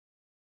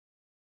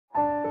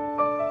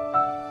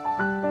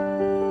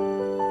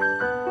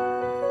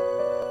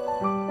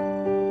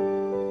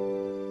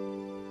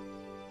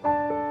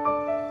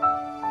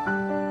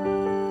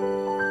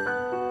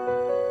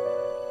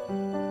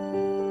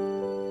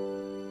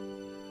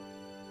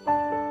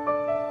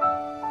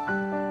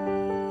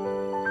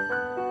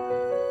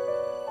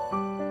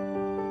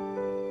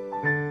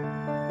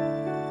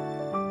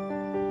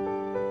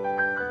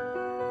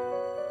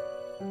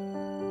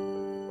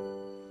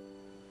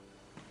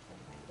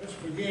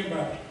let's begin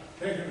by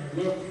taking a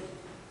look at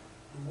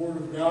the Word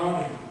of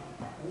God. And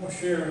I want to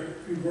share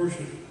a few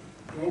verses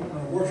to open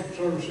our worship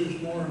service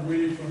this morning,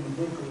 reading from the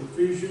book of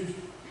Ephesians.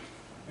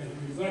 As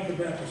we think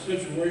about the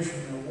situation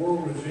the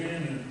world is in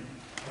and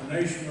our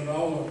nation with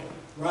all the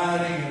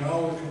rioting and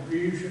all the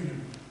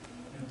confusion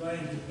and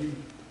things that we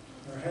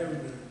are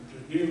having to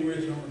deal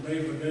with on a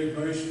day-by-day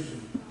basis.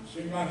 And it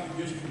seems like it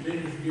just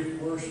continues to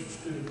get worse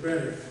instead of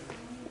better.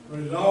 But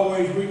as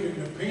always, we can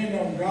depend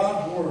on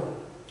God's Word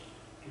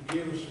to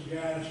give us the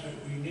guidance that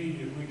we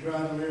need as we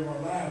try to live our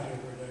lives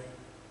every day.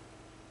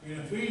 In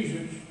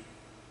Ephesians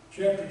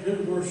chapter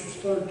 2, verses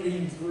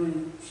 13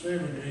 through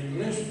 17,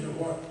 listen to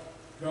what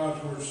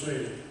God's Word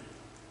says.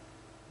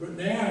 But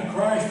now in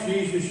Christ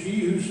Jesus, ye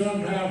who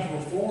sometimes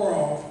were far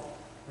off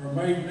are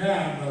made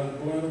nigh by the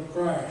blood of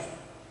Christ.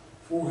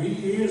 For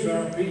he is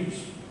our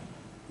peace,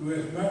 who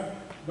hath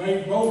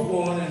made both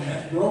one and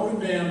hath broken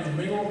down the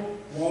middle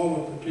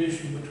wall of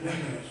partition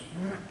between us,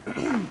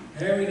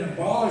 having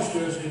abolished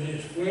us in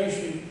his flesh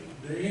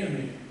the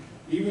enemy,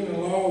 even the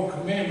law of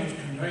commandments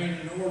contained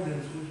in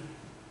ordinances,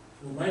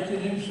 for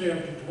making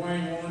himself to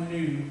twain one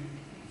new,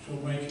 so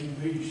making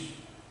peace.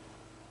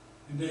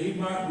 And that he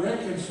might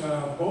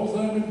reconcile both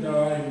unto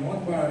God in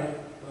one body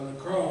by the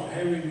cross,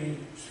 having me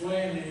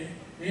slain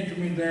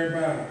intimately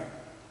thereby,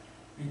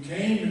 and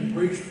came and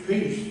preached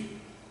peace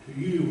to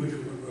you which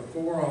were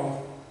afar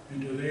off,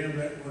 and to them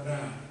that were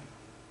nigh.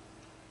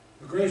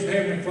 Our gracious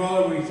Heavenly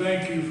Father, we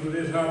thank you for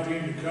this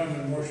opportunity to come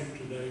and worship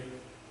today.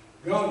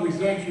 God, we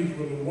thank you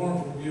for the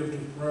wonderful gift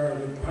of prayer,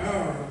 the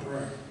power of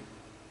prayer.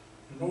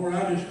 And Lord,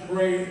 I just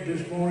pray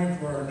this morning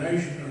for our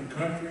nation, our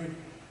country,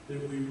 that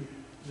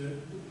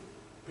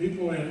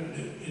people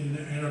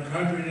in our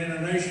country and in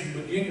our nation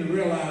begin to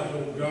realize,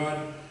 oh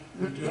God,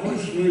 that the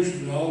only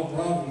solution to all the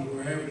problems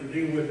we're having to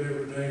deal with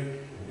every day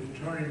is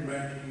turning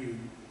back to you.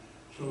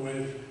 So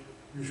as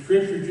your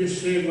scripture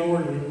just said,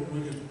 Lord,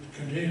 we can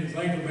continue to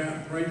think about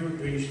and pray for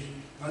peace.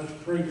 I just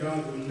pray,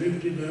 God, we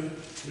lift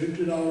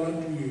it all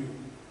up to you,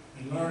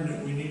 and learn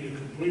that we need to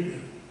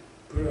completely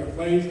put our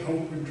faith,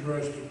 hope, and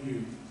trust in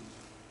you.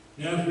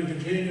 Now, as we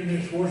continue in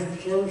this worship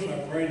service, I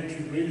pray that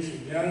you lead us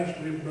and guide us.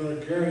 Lift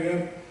Brother Carey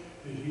up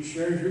as he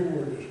shares your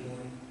word this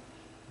morning.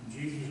 In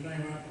Jesus'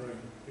 name I pray.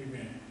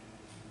 Amen.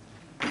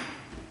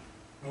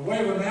 By way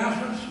of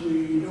announcements,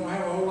 we don't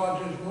have a whole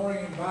lot this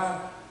morning.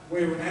 By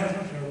way of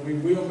announcements, we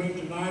will meet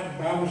tonight in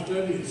Bible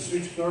study at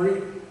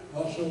 6:30.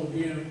 Also,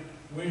 again,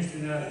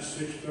 Wednesday night at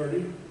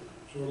 6:30.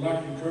 So I'd like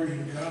to encourage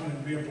you to come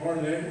and be a part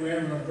of that. We're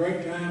having a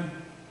great time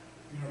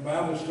in our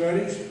Bible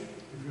studies.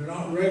 If you're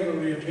not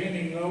regularly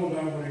attending those,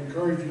 I would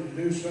encourage you to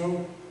do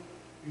so.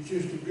 It's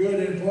just a good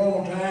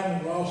informal time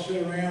and we'll all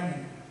sit around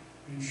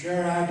and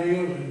share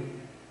ideas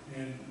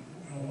and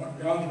what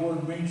God's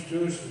Word means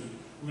to us. And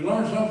we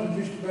learn something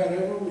just about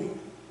every week.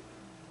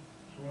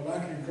 So I'd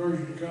like to encourage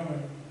you to come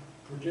and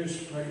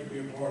participate and be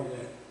a part of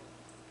that.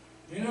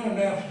 You know,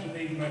 announcements I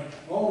need to make.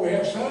 Oh, we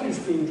have Sunday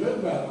school too,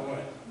 by the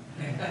way.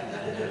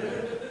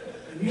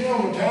 And you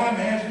know, the time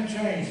hasn't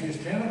changed.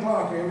 It's 10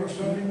 o'clock every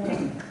Sunday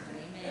morning.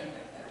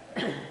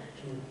 So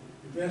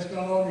if that's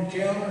not on your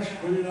calendars,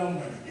 put it on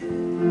there.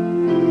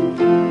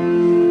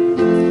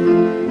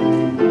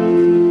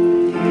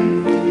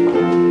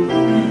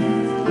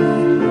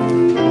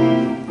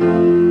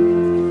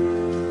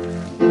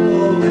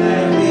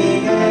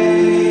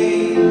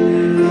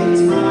 Until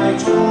its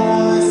rapture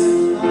all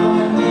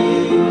around.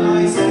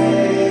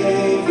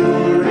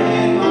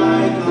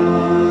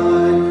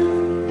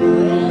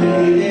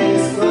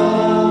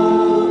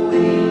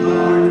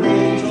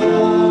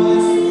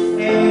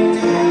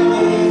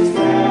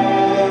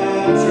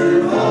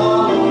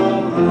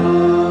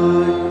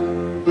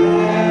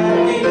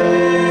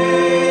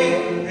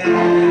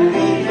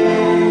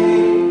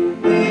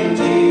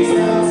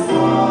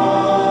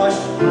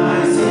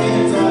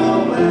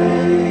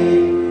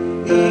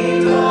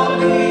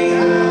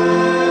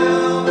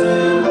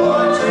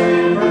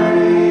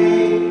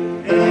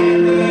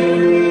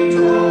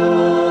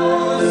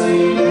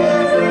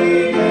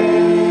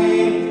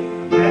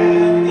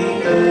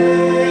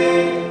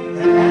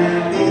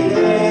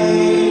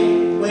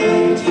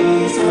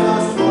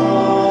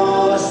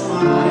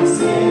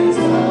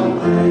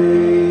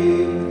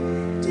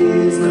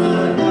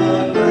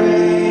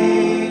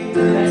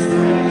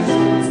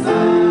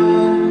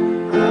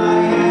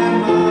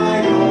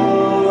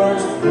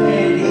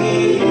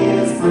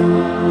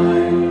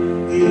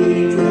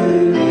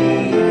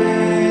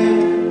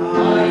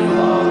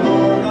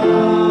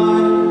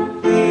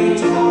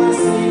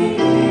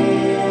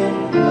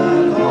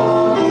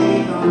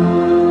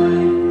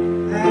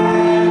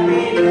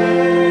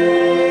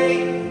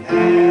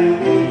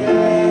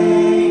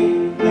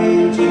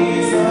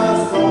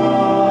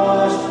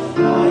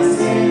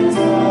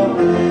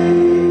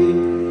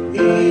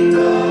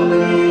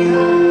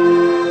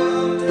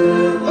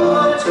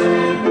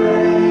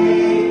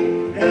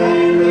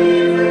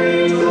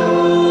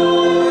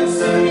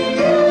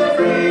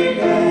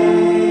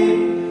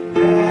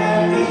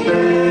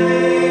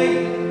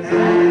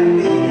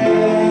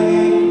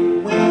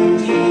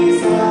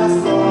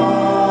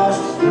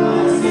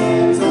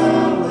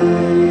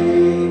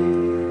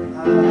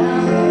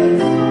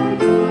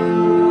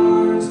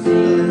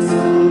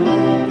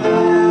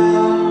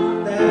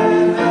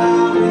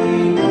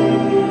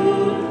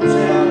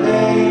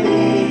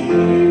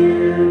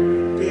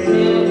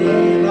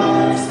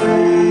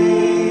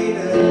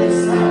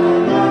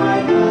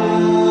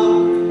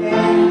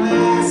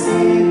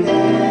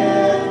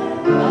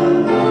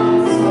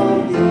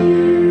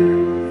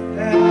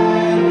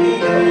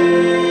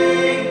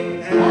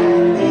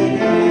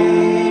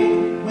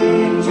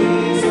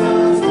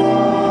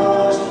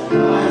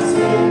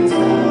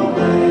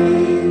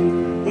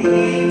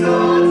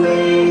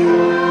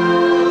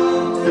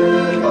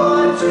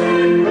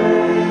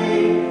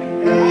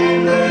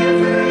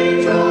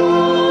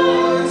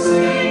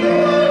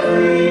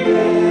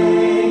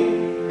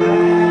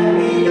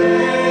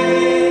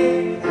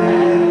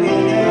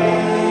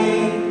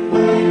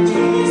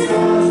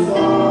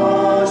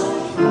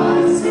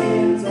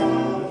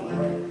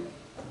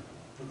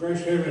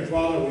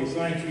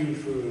 you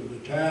for the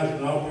tithes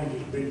and offerings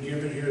that's been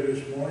given here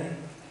this morning.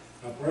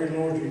 I pray,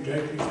 Lord, you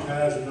take these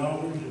tithes and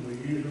offerings and we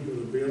use them for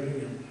the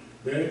building and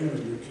betterment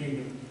of your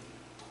kingdom.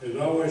 As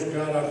always,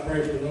 God, I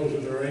pray for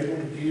those that are able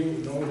to give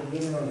and those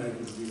that are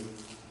unable to give.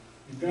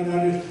 And God,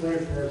 I just pray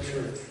for our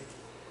church,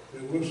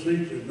 that we'll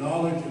seek the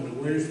knowledge and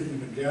the wisdom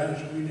and the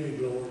guidance we need,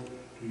 Lord,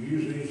 to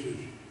use these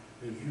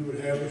as you would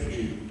have us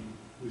use.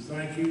 We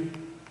thank you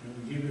and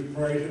we give you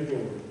praise and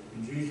glory.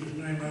 In Jesus'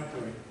 name I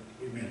pray.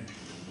 Amen.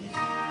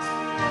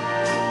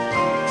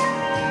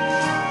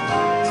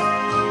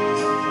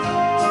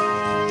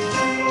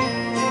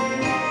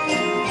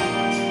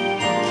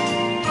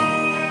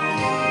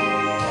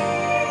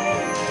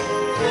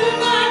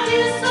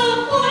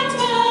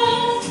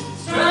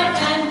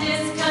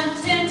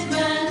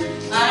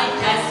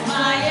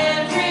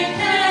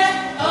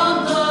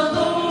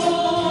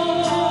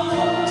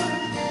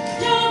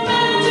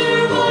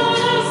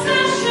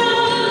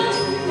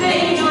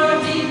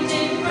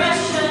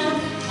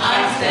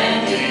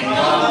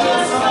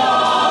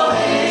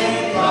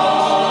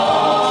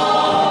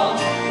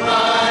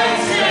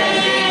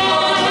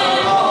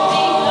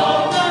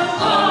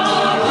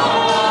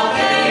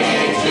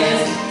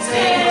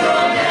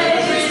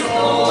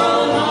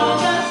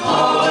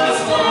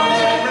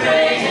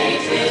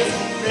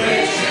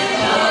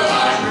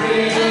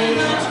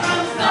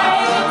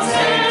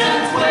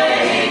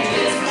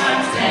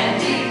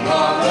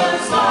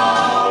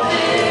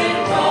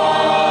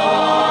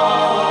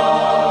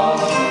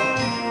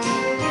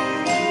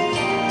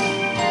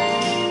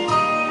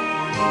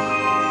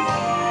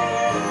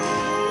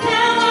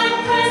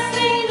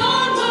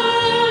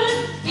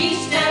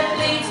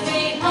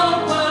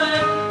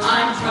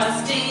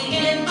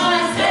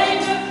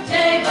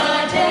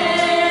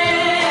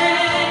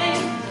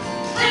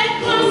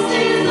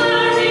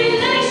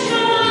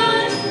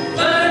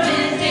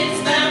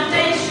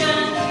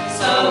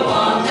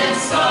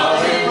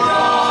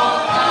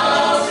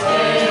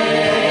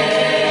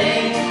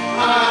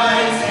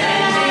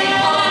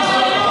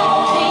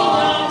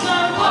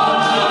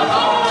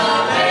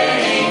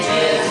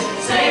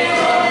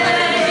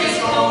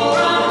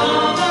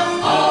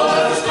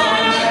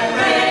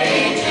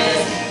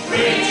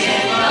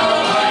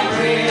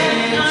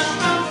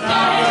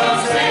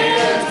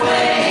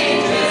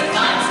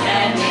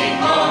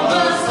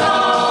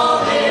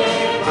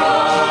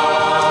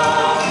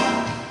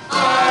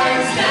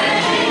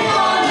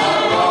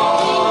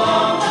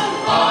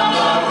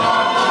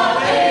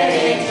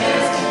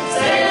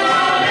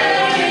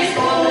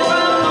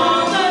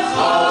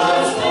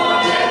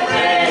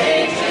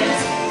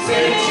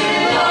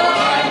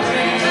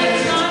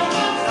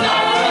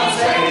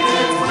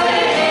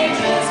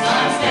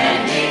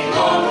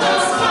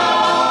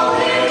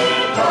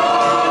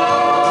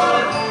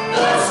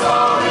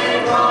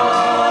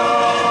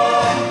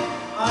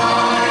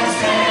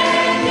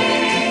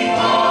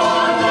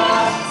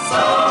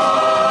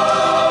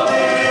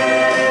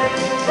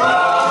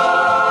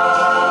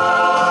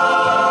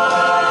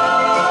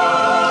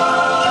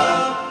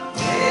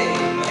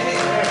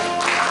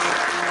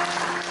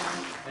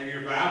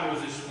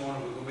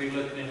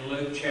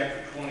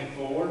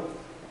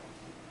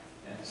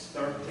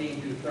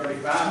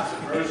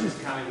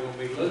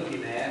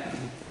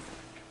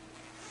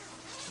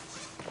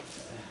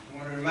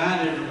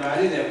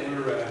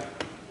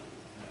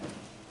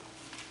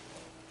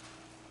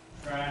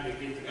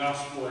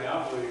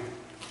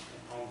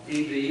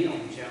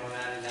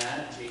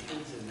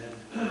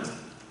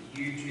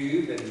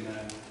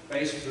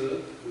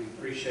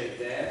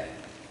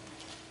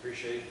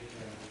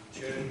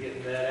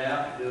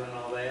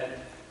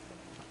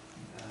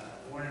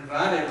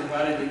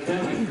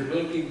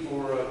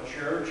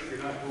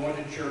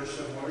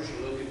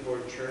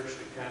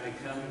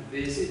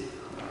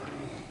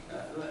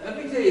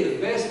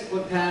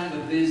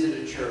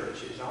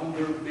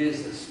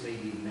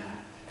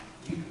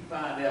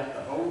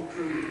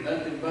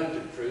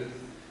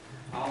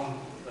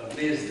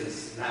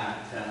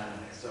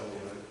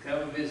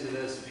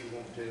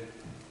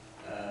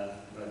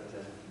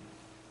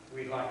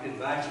 We'd like to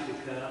invite you to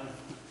come.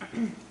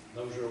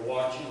 Those who are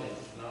watching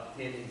and not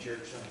attending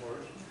church somewhere.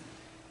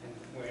 And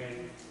we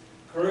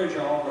encourage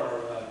all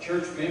of our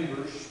church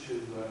members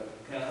to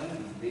come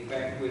and be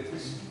back with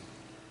us.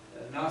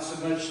 Not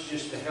so much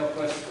just to help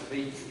us to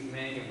be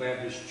Emmanuel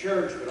Baptist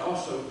Church, but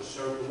also to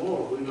serve the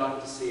Lord. We'd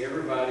like to see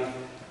everybody,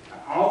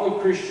 all the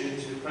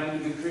Christians who claim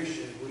to be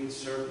Christians, we'd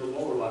serve the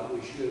Lord like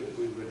we should.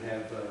 We would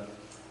have,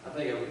 I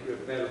think, a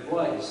better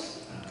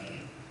place.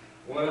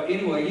 Well,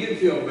 anyway, you'd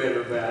feel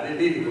better about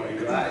it anyway,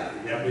 right?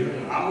 I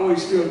mean, I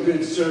always feel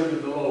good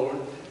serving the Lord,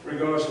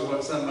 regardless of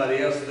what somebody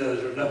else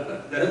does or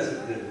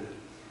doesn't do.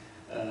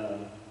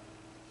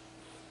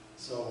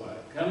 So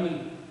come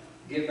and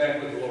get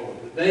back with the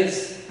Lord.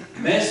 Today's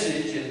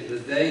message and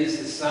today's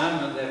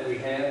assignment that we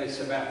have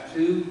is about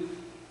two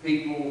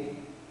people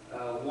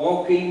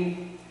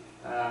walking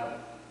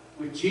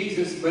with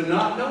Jesus, but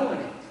not knowing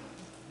it.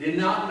 Did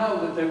not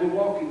know that they were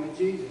walking with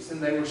Jesus, and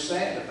they were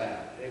sad about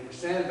it. They were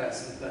sad about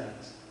some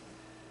things.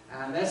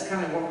 And that's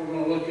kind of what we're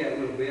going to look at a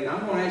little bit.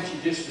 I'm going to ask you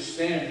just to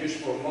stand just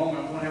for a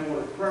moment. I'm going to have a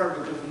word of prayer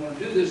because I'm going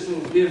to do this a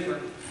little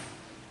different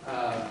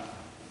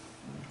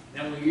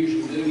than we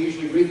usually do. We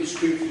usually read the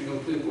scripture and go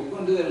through it. But we're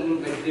going to do that a little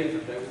bit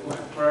different today. We're going to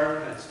have prayer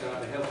and ask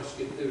God to help us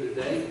get through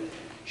today.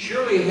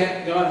 Surely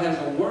God has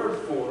a word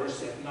for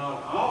us, if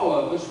not all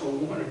of us, for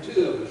one or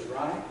two of us,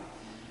 right?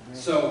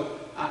 So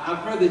I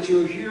pray that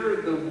you'll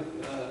hear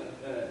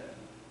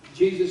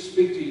Jesus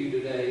speak to you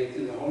today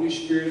through the Holy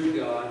Spirit of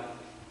God,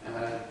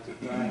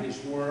 by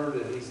His Word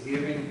that He's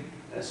giving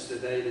us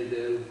today to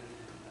do.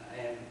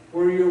 And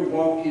where your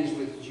walk is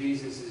with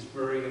Jesus is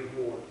very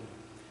important.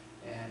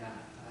 And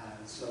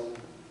so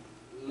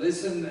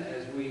listen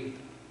as we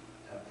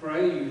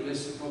pray. You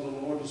listen for the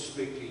Lord to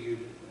speak to you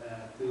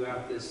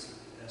throughout this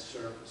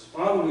service.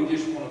 Father, we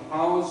just want to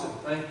pause and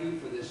thank you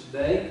for this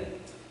day.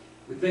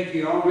 We thank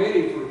you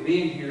already for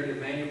being here at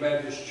Emmanuel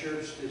Baptist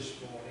Church this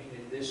morning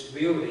in this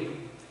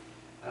building.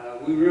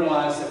 We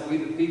realize that we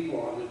the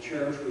people are the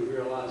church. We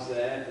realize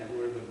that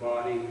we're the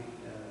body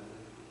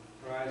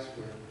of Christ.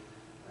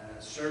 We're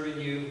serving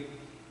you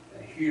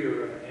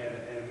here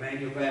at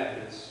Emmanuel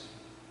Baptist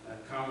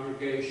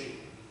congregation.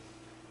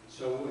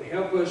 So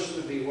help us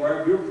to be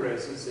aware of your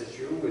presence, that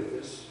you're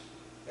with us.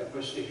 Help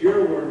us to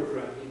hear a word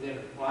from you, then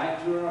apply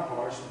it to our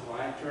hearts,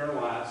 apply it to our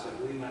lives,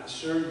 that we might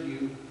serve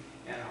you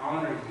and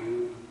honor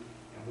you.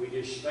 And we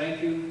just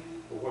thank you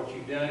for what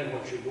you've done and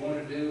what you're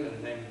going to do.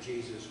 In the name of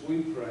Jesus,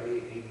 we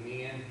pray.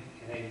 Amen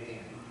and amen.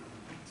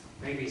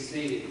 You may be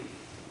seated.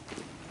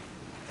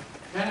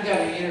 Kind of got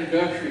an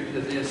introductory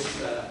to this,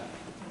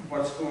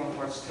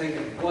 what's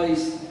taking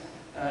place.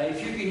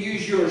 If you can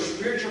use your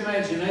spiritual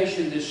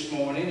imagination this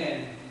morning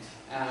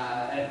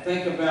and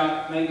think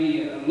about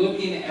maybe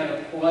looking at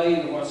a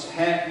play, what's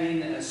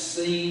happening, a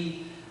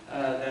scene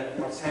that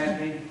what's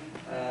happening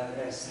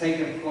has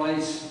taken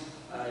place.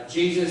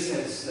 Jesus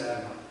has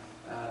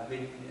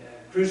been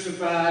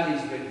crucified.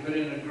 He's been put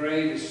in a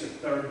grave. It's the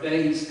third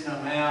day he's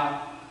come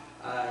out.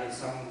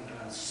 It's on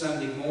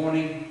Sunday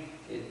morning.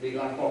 It'd be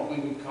like what we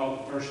would call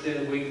the first day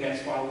of the week.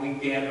 That's why we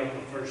gather on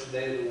the first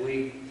day of the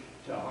week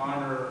to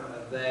honor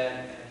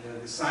that. And the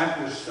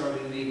disciples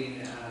started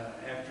meeting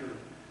after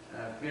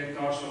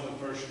Pentecost on the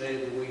first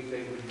day of the week.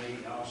 They would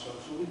meet also.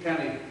 So we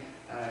kind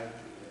of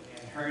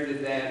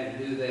inherited that and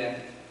do that.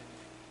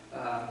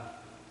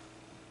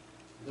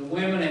 The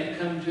women had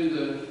come to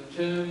the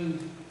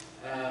tomb,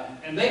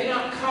 and they'd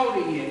not caught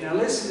it yet. Now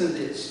listen to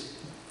this.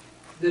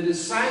 The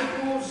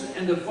disciples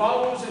and the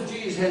followers of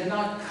Jesus had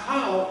not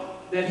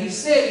caught that he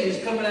said he was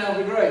coming out of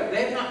the grave.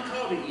 They had not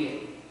caught it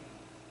yet.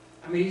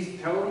 I mean,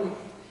 he's told them,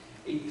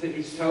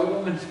 he's told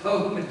them and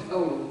told them and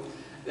told them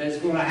that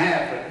it's going to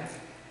happen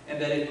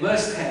and that it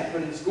must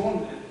happen. It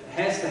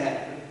has to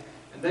happen.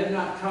 And they've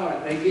not caught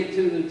it. They get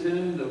to the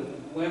tomb. The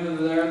women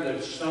are there.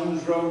 The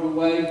stones rolled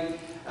away.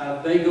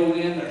 They go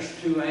in. There's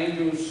two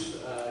angels,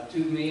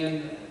 two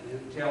men who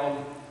tell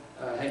them,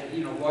 hey,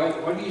 you know, why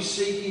are you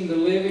seeking the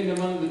living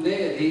among the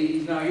dead?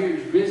 He's not here.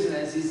 He's risen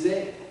as he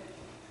said.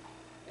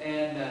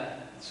 And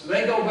so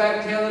they go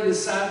back, tell the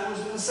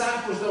disciples. The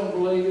disciples don't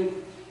believe it.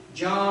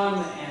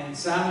 John and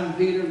Simon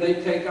Peter, they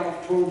take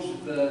off towards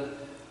the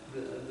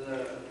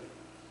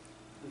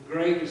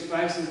grave as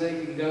fast as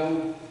they can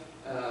go.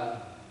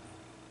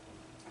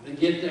 They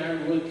get there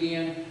and look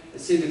in. They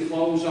see the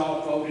clothes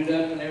all folded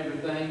up and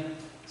everything.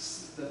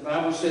 The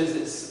Bible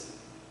says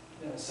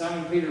that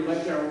Simon Peter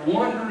left there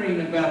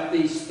wondering about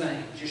these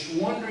things, just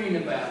wondering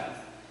about it.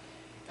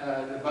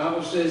 The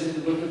Bible says in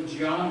the book of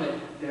John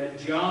that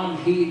John,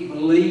 he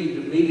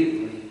believed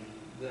immediately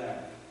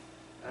that.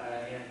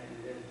 And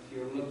if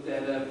you look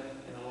that up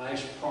in the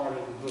last part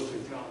of the book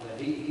of John,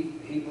 that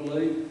he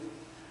believed.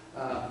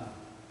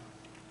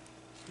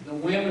 The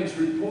women's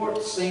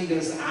report seemed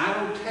as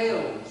idle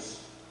tales.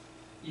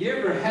 You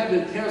ever had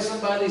to tell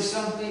somebody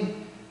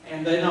something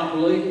and they not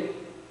believe it?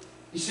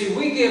 You see,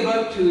 we give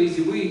up too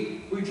easy.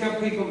 We tell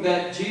people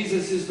that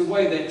Jesus is the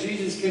way, that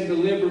Jesus can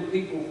deliver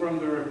people from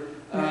their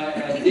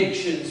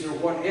addictions or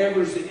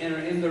whatever's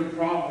in their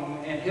problem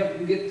and help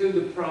them get through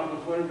the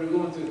problems, whatever they're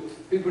going through.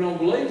 People don't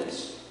believe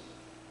us.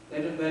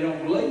 They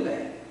don't believe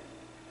that.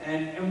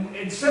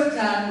 And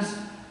sometimes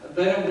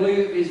they don't believe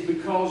it is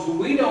because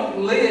we don't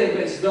live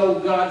as though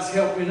God's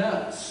helping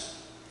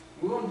us.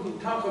 We're going to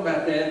talk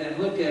about that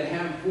and look at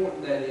how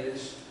important that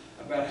is,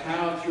 about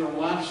how your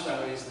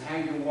lifestyle is and how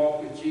your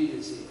walk with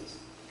Jesus is.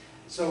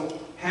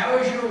 So, how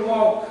is your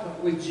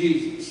walk with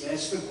Jesus?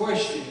 That's the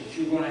question that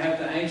you're going to have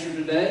to answer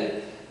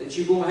today, that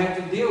you're going to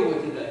have to deal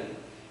with today.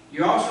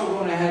 You're also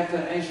going to have to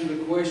answer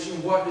the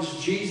question, what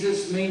does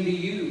Jesus mean to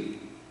you?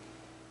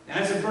 Now,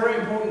 that's a very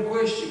important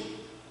question.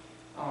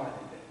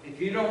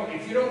 If you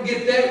don't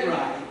get that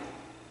right,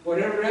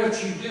 whatever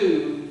else you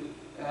do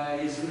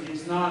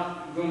is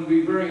not going to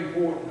be very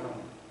important.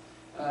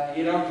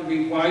 It ought to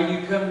be why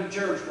you come to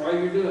church, why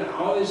you're doing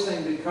all these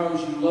things,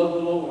 because you love the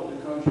Lord,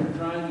 because you're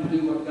trying to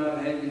do what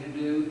God had you to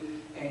do,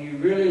 and you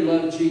really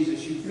love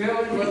Jesus. You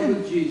fell in love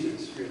with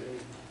Jesus, really.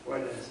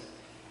 What is it?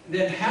 And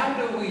then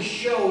how do we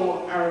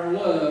show our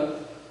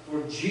love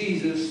for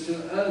Jesus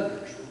to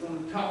others?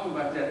 going to talk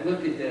about that,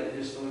 look at that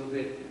just a little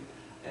bit.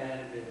 And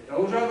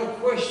those are the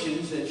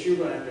questions that you're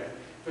going to have to,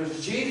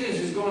 because Jesus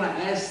is going to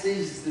ask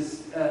these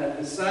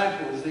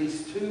disciples,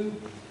 these two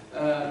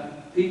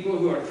people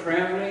who are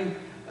traveling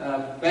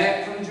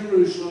back from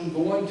Jerusalem,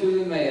 going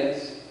to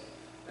Emmaus.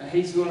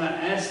 He's going to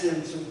ask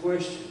them some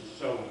questions.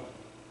 So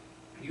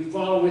you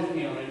follow with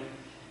me on it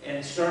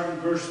and start in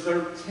verse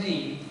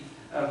 13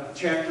 of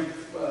chapter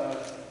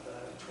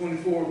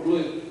 24 of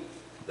Luke.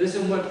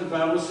 Listen what the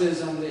Bible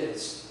says on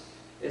this.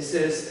 It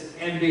says,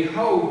 "And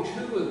behold,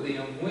 two of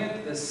them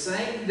went the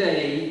same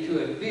day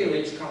to a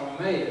village called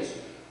Emmaus,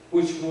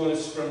 which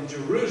was from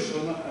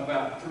Jerusalem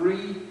about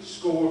 80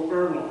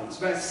 furlongs."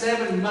 About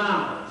 7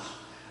 miles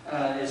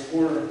is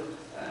where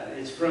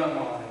it's from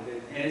on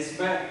it. And it's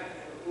about,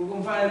 we're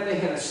going to find that they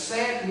had a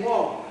sad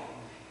walk.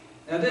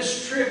 Now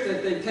this trip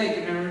that they've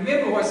taken, and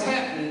remember what's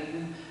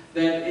happening,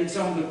 that it's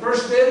on the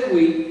first day of the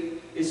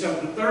week, it's on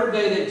the third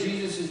day that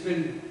Jesus has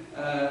been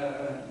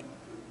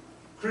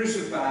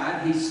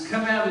crucified. He's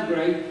come out of the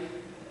grave.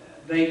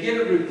 They get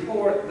a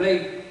report.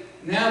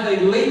 Now they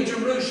leave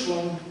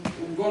Jerusalem.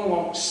 We're going to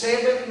walk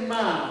 7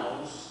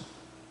 miles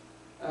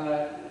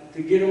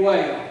to get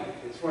away on it.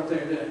 It's what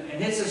they're doing.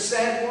 And it's a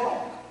sad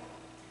walk,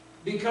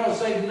 because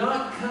they've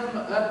not come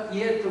up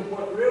yet to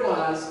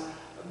realize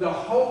the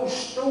whole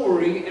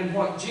story and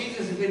what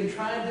Jesus has been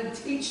trying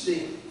to teach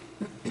them.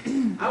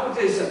 I want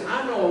to tell you something.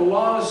 I know a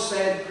lot of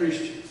sad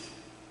Christians.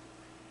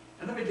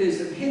 And let me tell you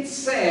something. It's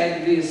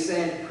sad to be a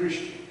sad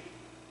Christian.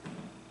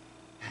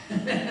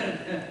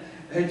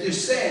 It's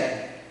just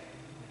sad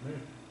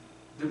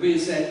to be a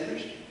sad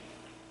Christian.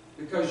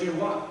 Because you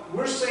know what?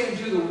 We're saying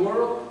to the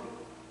world,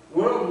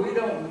 we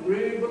don't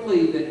really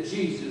believe that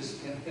Jesus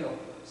can help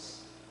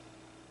us.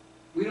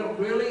 We don't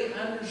really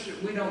understand.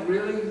 We don't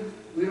believe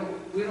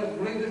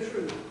the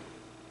truth.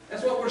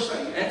 That's what we're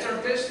saying. That's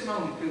our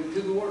testimony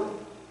to the world.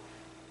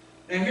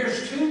 And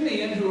here's two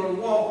men who are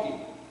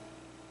walking.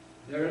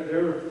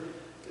 They're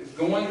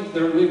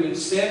living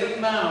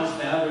 7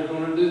 miles now. They're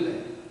going to do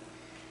that.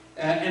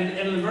 And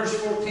in verse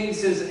 14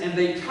 says, "And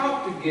they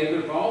talked together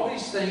of all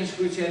these things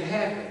which had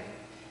happened.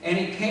 And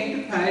it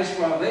came to pass,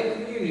 while they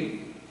communicated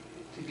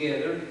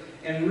together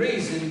and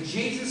reasoned,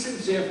 Jesus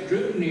himself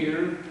drew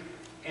near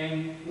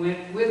and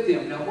went with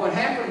them." Now what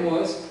happened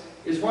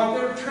is while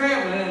they're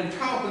traveling and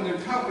talking, they're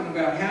talking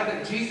about how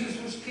that Jesus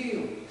was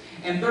killed.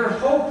 And their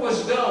hope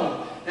was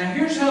gone. Now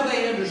here's how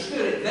they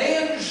understood it. They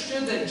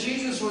understood that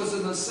Jesus was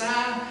the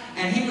Messiah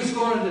and he was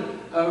going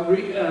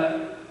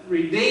to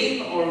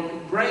redeem or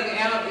bring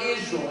out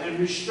Israel and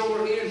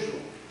restore Israel.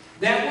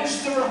 That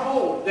was their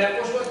hope.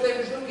 That was what they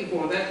were looking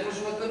for. That was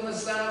what the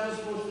Messiah was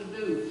supposed to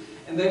do.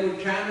 And they were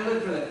trying to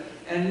look for that.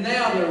 And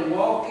now they're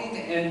walking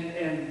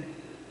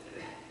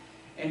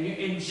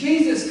and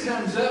Jesus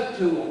comes up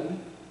to them,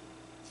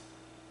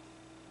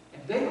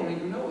 and they don't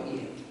even know it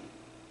yet.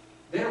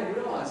 They don't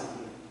realize it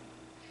yet.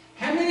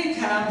 How many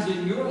times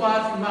in your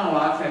life and my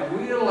life have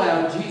we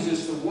allowed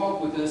Jesus to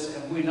walk with us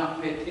and we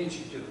not pay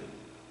attention to him?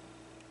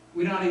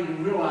 We not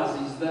even realize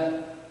he's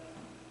there.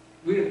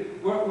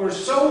 We're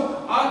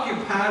so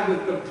occupied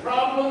with the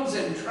problems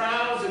and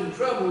trials and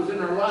troubles in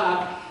our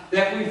life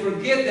that we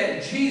forget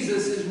that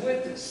Jesus is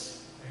with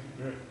us.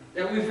 Amen.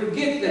 That we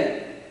forget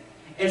that.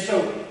 And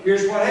so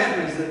here's what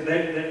happens, that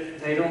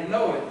they don't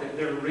know it, that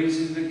they're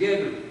reasoning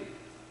together.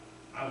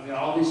 I've got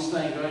all these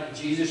things, right?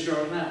 Jesus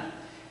showed now.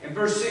 In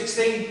verse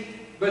 16,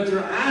 "But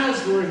their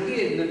eyes were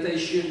hidden that they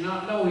should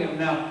not know him."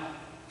 Now,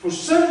 for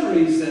some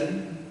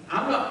reason,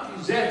 I'm not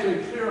exactly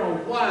clear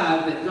on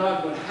why that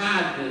God would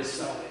hide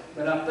this on it.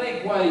 But I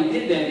think why he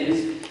did that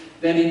is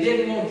that he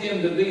didn't want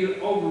them to be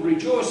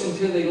over-rejoiced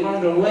until they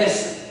learned a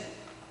lesson.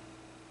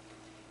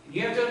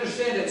 You have to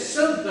understand that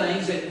some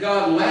things that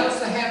God allows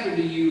to happen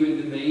to you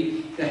and to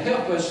me to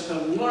help us to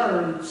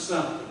learn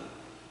something,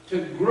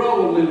 to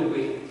grow a little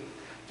bit,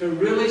 to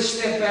really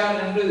step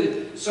out and do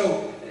it.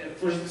 So,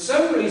 for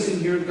some reason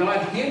here,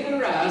 God hid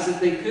their eyes that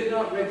they could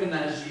not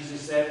recognize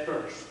Jesus at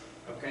first.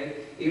 Okay?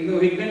 Even though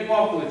he'd been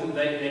walking with them,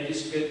 they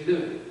just couldn't do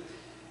it.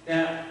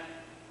 Now,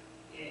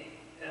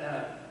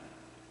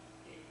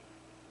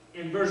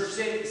 in verse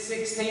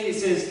 16 it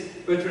says,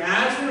 "But their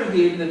eyes were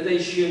hidden that they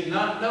should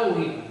not know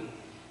him."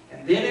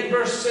 And then in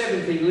verse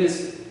 17,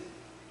 listen.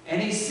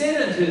 "And he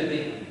said unto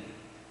them,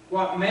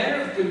 What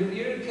manner of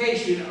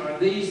communication are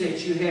these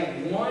that you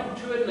have one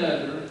to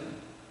another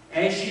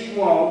as you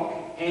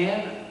walk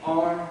and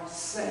are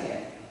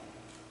sad?"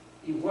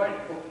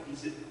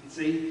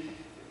 See,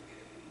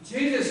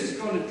 Jesus is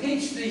going to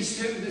teach these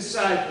two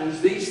disciples,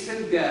 these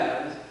two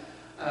guys,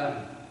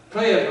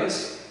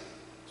 Cleopas.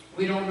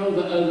 We don't know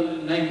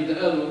the name of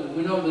the other one, but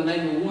we know the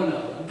name of one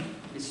of them.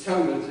 It's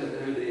told us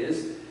who it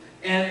is.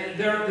 And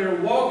they're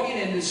walking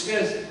and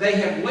discussing. They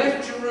have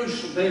left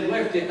Jerusalem. They've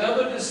left the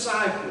other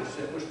disciples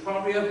that was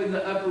probably up in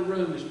the upper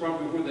room, is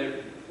probably where they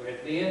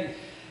had been.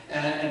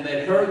 And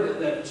they'd heard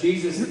that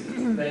Jesus,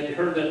 they'd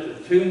heard that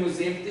the tomb was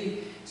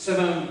empty. Some of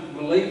them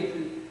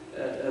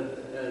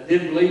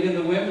didn't believe in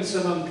the women.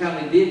 Some of them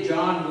kind of did.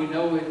 John, we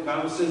know the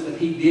Bible says that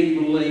he did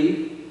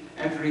believe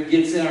after he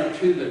gets out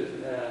to the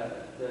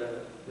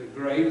the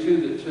grave,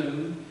 to the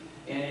tomb.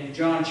 And in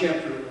John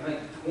chapter, I think,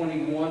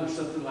 21 or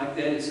something like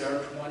that, it's our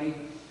 20,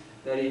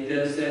 that he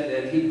does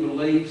that he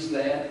believes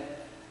that.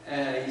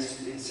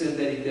 It said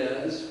that he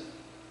does.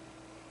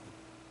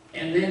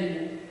 And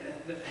then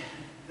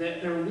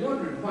they're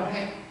wondering what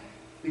happened,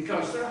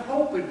 because their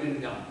hope had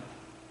been gone.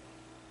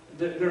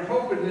 Their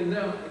hope had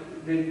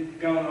been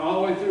gone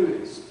all the way through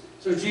this.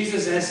 So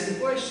Jesus asked the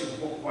question,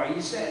 why are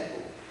you sad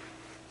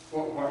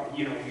for? Why,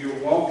 you're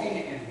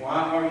walking, and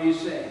why are you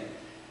sad?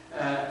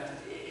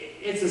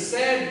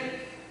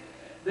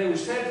 They were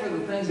sad for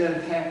the things that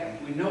have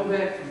happened. We know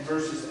that from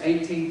verses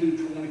 18 through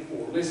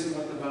 24. Listen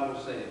what the Bible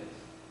says.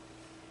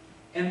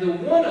 And the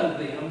one of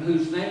them,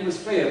 whose name was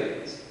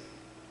Felix,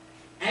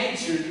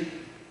 answered,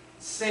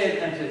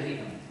 said unto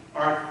him,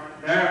 Art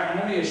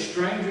thou only a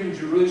stranger in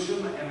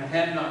Jerusalem, and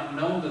have not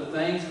known the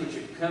things which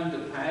have come to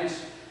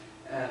pass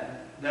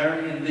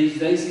there in these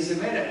days? He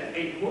said,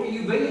 man, where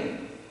you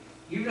been?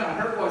 You've not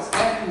heard what's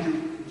happened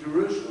in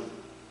Jerusalem?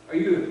 Are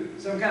you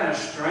some kind of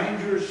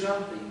stranger or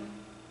something?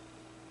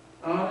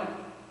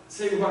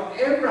 See,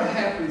 whatever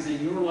happens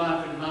in your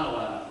life and my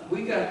life,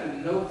 we got to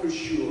know for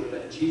sure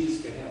that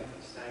Jesus can help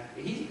us.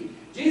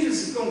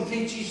 Jesus is going to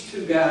teach these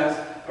two guys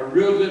a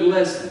real good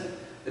lesson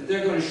that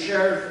they're going to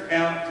share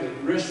out to the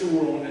rest of the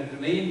world and to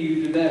me and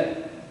you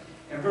today.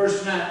 In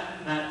verse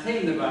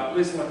 19,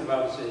 listen what the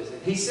Bible says.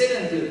 And he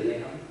said unto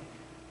them,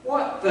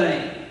 what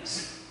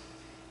things?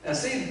 Now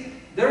see,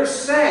 they're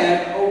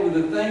sad over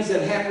the things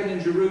that happened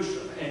in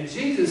Jerusalem. And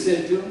Jesus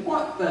said to them,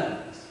 what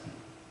things?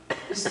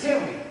 Just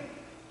tell me.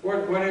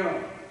 What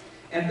are?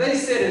 And they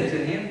said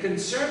unto him,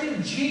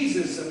 concerning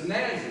Jesus of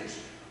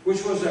Nazareth,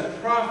 which was a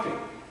prophet,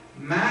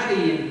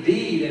 mighty in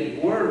deed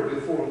and word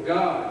before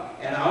God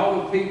and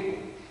all the people,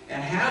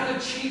 and how the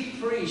chief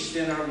priests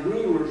and our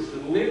rulers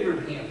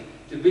delivered him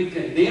to be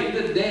condemned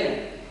to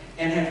death,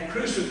 and have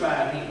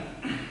crucified him.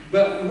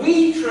 But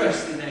we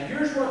trusted. Now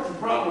here's what the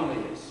problem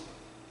is.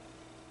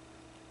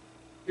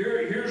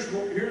 Here's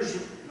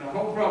the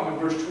whole problem.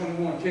 Verse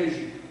 21 tells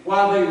you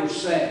why they were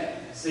sad.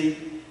 See,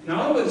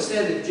 not only was it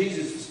said that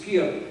Jesus was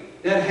killed,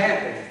 that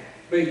happened,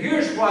 but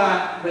here's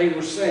why they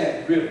were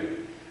sad, really.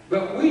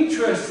 But we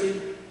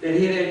trusted that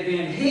it had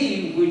been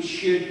he which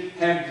should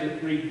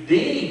have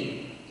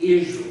redeemed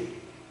Israel.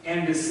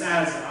 And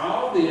besides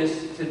all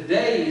this,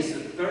 today is the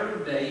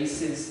third day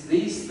since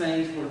these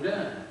things were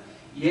done.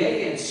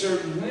 Yea, and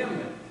certain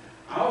women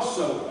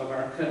also of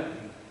our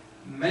company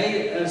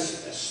made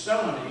us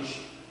astonished,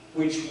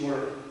 which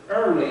were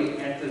early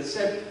at the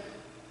sepulchre.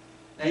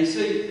 Now you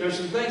see, there's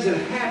some things that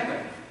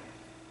happened.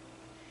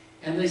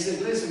 And they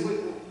said,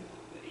 listen,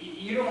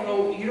 you don't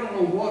know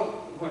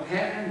what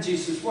happened.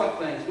 Jesus says, what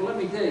things? Well, let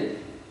me tell you.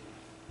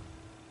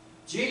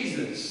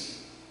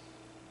 Jesus,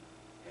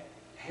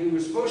 who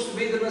was supposed to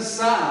be the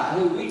Messiah,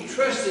 who we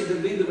trusted to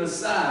be the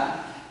Messiah,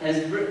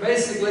 has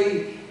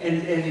basically,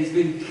 and he's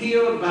been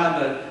killed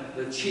by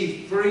the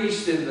chief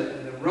priest and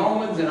the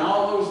Romans and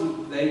all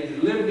those. They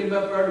delivered him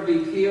up there to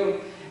be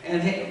killed.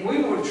 And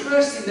we were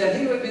trusting that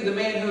he would be the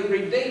man who would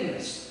redeem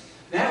us.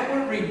 That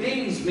word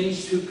redeems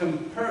means to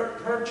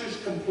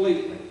purchase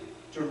completely,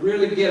 to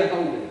really get a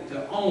hold of it,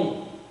 to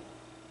own,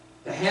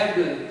 to have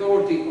the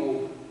authority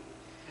over.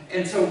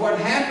 And so what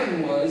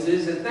happened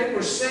is that they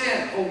were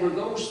sad over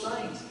those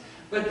things.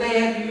 But they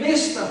had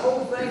missed the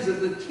whole things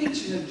of the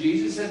teaching of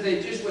Jesus. And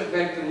they just went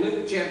back to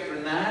Luke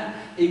chapter 9.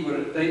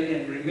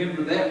 And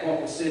remember that,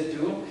 what was said to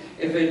them.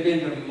 If they'd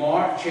been to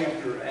Mark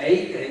chapter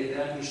 8, they'd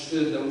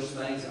understood those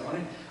things on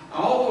it.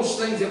 All those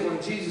things that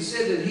what Jesus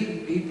said, that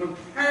he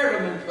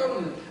prepared them and told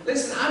them,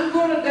 listen, I'm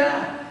going to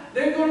die.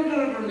 They're going to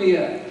deliver me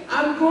up.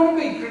 I'm going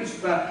to be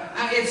crucified.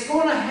 It's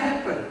going to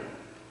happen.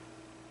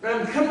 But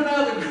I'm coming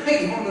out of the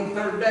grave on the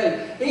third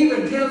day. He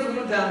even tells them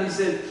one time, he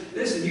said,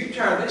 listen, you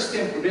tear this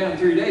temple down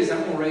 3 days,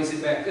 I'm going to raise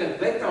it back up.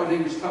 They thought he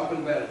was talking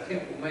about a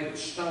temple made of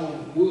stone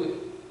and wood.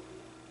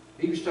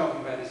 He was talking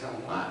about his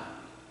own life.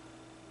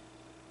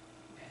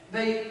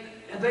 They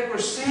were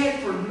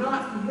sad for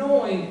not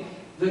knowing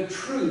the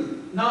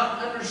truth, not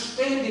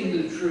understanding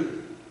the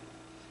truth.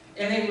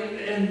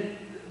 And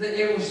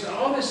it was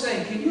all this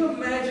thing. Can you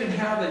imagine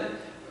how that...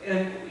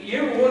 And you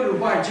ever wonder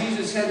why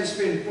Jesus had to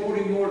spend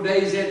 40 more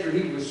days after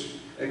he was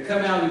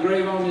come out of the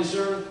grave on this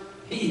earth?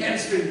 He had to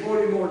spend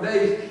 40 more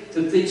days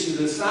to teach the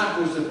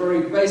disciples the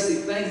very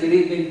basic things that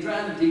he'd been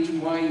trying to teach them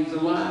while he was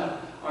alive,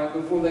 right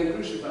before they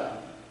crucified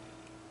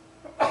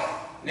him.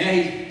 Now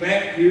he's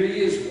back, here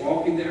he is,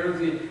 walking the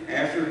earth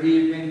after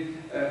he had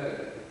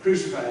been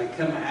crucified. He'd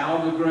come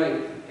out of the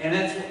grave. And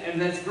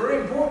that's very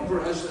important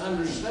for us to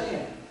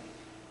understand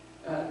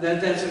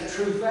that that's a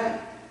true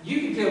fact. You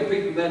can tell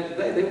people that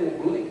today, they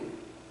won't believe it.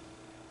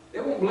 They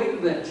won't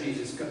believe that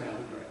Jesus come out of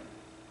the grave.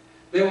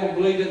 They won't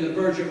believe in the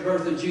virgin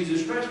birth of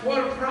Jesus Christ. What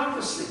a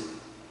prophecy.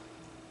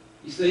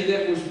 You see,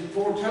 that was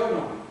foretold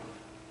on him.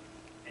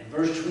 In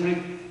verse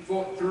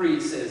 23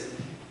 it says,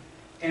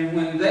 and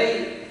when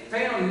they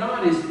found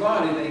not his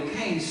body, they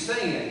came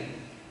saying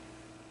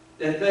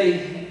that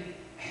they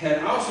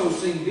had also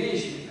seen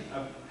vision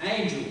of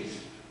angels,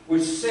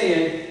 which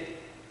said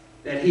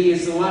that he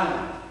is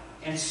alive.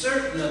 And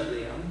certain of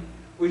them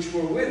which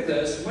were with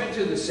us went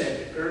to the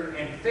sepulchre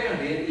and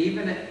found it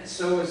even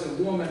so as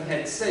the woman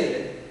had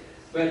said,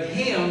 but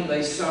him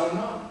they saw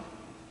not.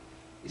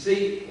 You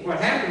see, what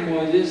happened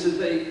was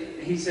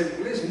that he said,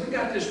 listen, we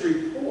got this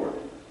report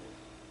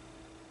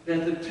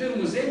that the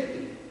tomb was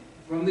empty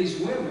from these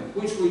women,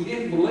 which we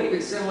didn't believe.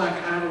 It sounded like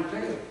idle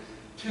tale.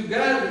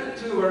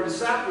 Two of our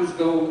disciples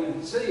go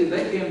and see, and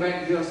they came back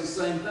and tell us the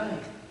same thing.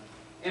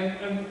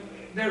 And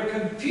they're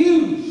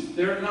confused.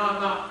 They're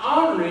not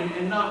honoring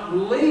and not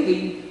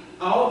believing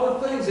all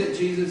the things that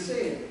Jesus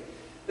said.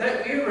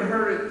 You ever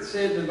heard it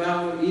said in the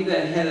Bible, he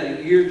that had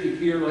a ear to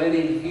hear, let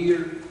him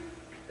hear?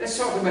 That's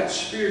talking about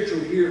spiritual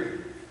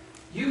hearing.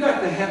 You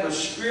got to have a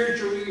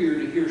spiritual ear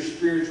to hear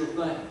spiritual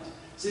things.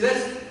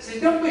 See,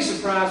 don't be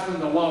surprised when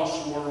the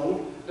lost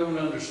world don't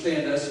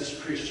understand us as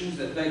Christians,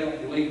 that they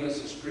don't believe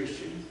us as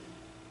Christians.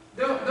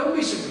 Don't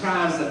be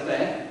surprised at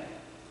that.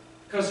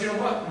 Because you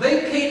know what?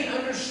 They can't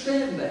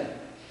understand that.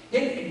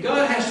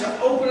 God has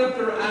to open up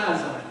their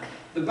eyes on it.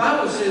 The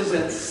Bible says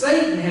that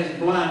Satan has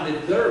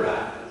blinded their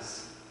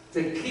eyes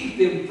to keep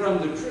them from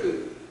the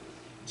truth.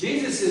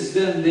 Jesus has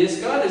done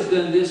this. God has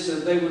done this so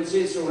they would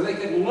see it, so they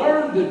could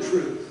learn the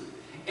truth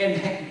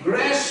and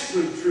grasp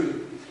the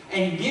truth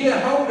and get a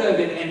hold of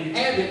it and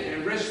have it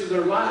the rest of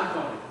their life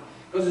on it.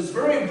 Because it's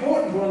very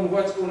important for them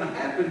what's going to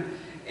happen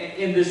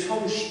in this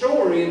whole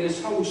story, in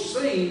this whole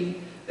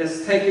scene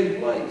that's taking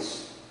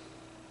place.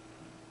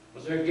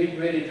 Because they're getting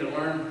ready to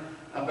learn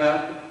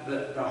about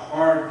the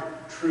hard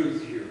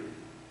truth here.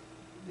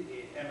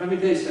 And let me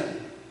tell you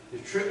something.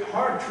 The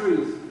hard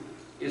truth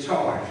is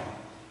hard.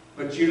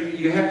 But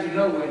you have to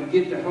know and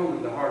get the hold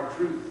of the hard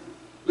truth.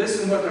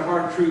 Listen what the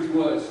hard truth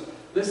was.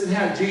 Listen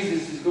how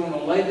Jesus is going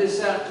to lay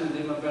this out to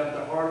them about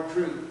the hard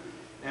truth.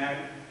 Now,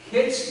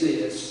 catch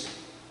this,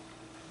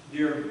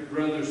 dear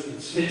brothers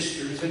and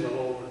sisters in the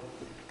Lord.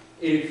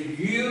 If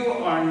you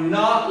are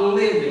not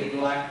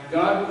living like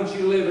God wants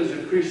you to live as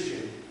a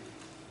Christian,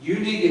 you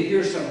need to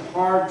hear some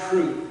hard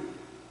truth.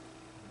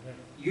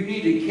 You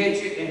need to catch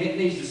it, and it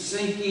needs to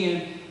sink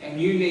in, and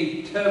you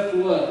need tough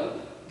love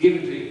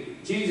given to you.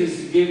 Jesus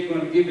is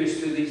going to give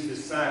this to these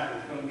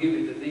disciples, going to give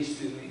it to these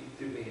two men.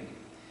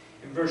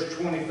 In verse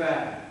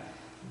 25,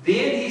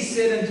 then he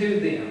said unto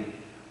them,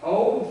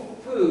 O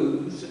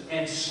fools,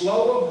 and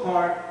slow of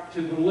heart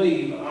to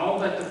believe all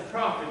that the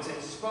prophets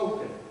have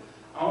spoken,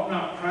 ought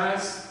not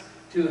Christ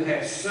to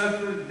have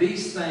suffered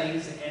these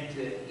things and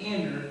to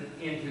enter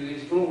into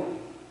his glory?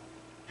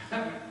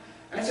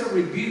 That's a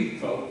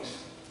rebuke, folks.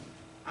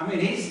 I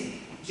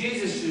mean,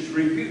 Jesus is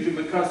rebuking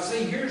because,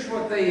 see, here's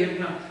what they have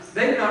not.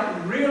 They've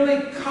not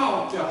really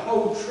caught the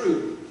whole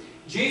truth.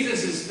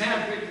 Jesus is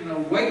now going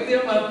to wake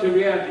them up to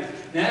reality.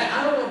 Now,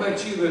 I don't know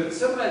about you, but if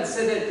somebody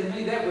said that to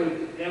me,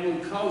 that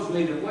would cause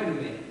me to, wait a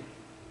minute.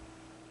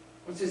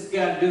 What's this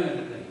guy doing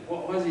to me?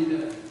 What's he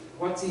doing?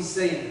 What's he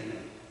saying to me?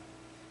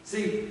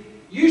 See,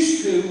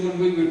 used to, when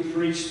we would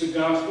preach the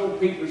gospel,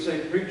 people would say,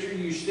 preacher,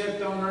 you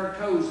stepped on our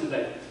toes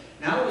today.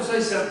 Now, I will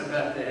say something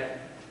about that.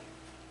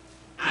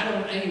 I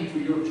don't aim for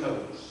your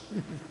toes.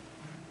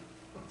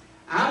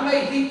 I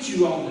may hit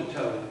you on the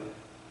toe,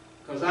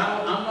 because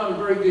I'm not a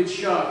very good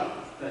shot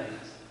at things.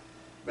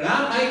 But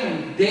I'm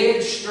aiming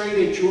dead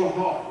straight at your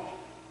heart.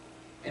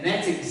 And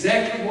that's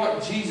exactly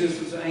what Jesus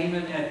was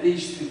aiming at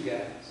these two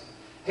guys.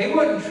 He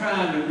wasn't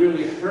trying to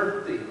really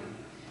hurt them.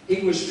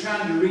 He was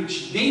trying to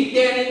reach deep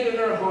down into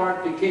their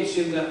heart to catch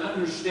them to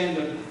understand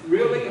the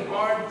really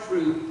hard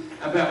truth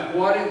about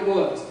what it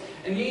was.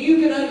 And you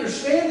can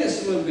understand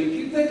this a little bit.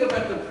 You think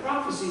about the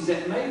prophecies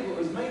that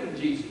was made of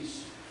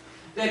Jesus.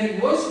 That he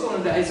was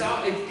going to die. It's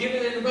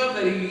given in the Bible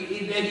that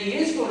he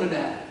is going to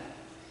die.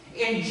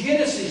 In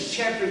Genesis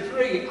chapter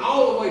 3,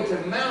 all the way to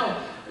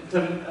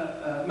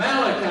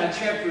Malachi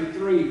chapter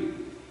 3,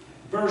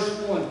 verse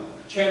 1.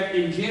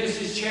 In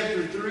Genesis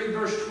chapter 3,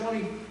 verse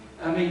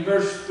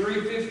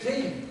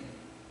 3:15.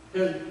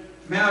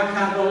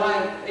 Malachi the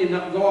light, and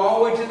go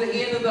all the way to the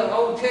end of the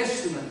Old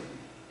Testament.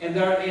 And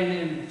there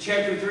in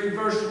chapter 3,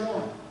 verse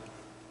 1.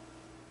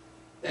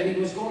 That he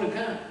was going to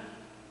come.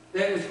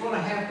 That it was going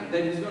to happen.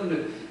 That he was going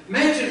to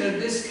imagine that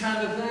this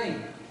kind of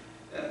thing.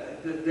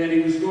 That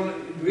he was going to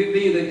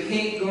be the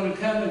king, going to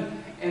come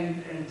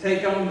and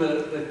take on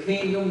the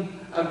kingdom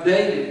of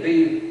David,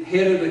 be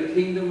head of the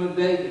kingdom of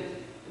David.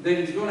 That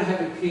he's going to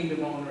have a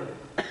kingdom on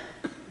earth.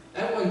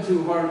 That wasn't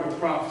too hard of a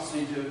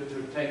prophecy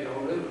to take a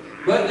hold of.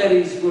 But that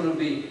he's going to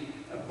be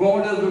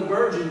born of a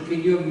virgin.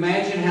 Can you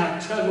imagine how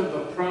tough of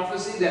a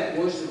prophecy that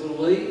was to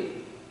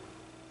believe?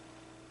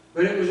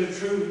 But it was a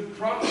true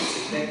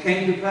prophecy that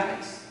came to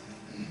pass.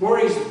 Where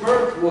his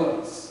birth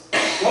was.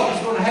 What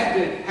was going to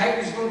happen, how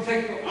he was going to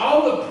take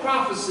all the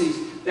prophecies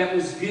that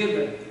was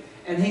given.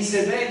 And he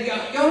said, man,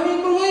 y'all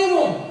don't believe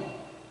them.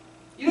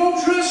 You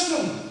don't trust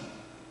them.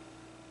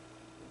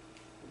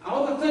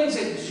 All the things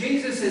that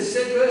Jesus has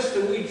said to us,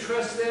 do we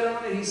trust that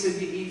on it? He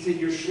said,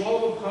 you're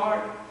slow of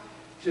heart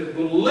to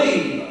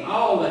believe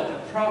all that the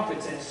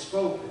prophets had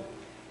spoken.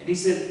 And he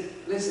said,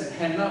 listen,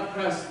 had not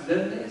Christ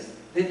done this?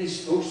 Didn't he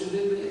supposed to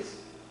do this?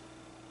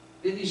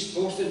 Didn't he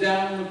supposed to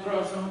die on the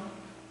cross on it?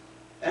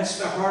 That's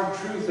the hard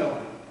truth on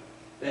it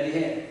that he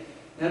had.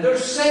 Now their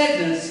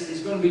sadness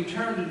is going to be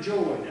turned to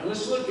joy. Now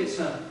let's look at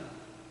something.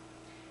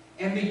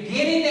 And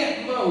beginning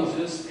at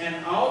Moses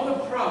and all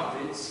the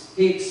prophets,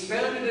 he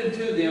expounded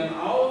unto them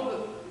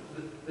all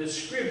the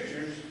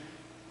scriptures,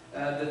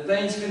 the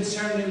things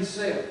concerning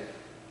himself.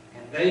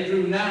 And they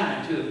drew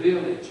nigh to the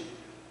village,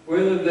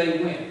 whither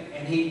they went.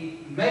 And he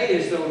made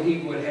as though he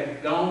would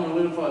have gone a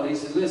little farther. He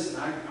said,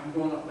 listen, I'm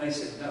going up. They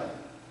said, no.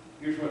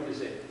 Here's what they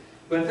said.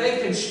 But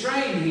they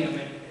constrained him,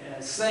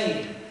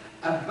 saying,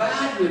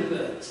 abide with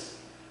us,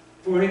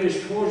 for it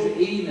is towards the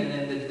evening,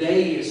 and the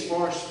day is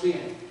far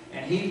spent.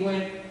 And he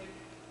went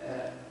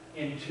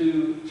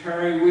into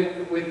tarry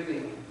with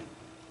them.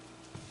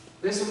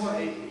 Listen,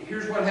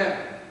 here's what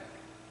happened.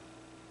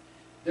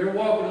 They're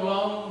walking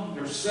along,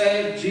 they're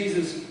sad.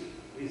 Jesus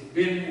has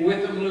been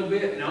with them a little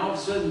bit, and all of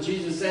a sudden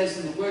Jesus asks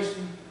them a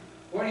question.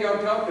 What are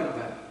y'all talking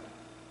about?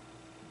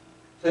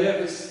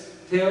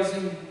 Tells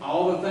him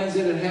all the things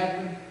that had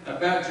happened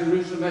about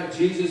Jerusalem, about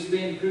Jesus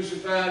being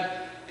crucified,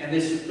 and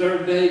this is the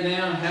third day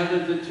now, how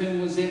that the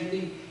tomb was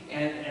empty,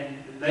 and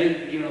they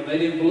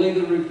didn't believe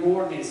the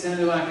report, and it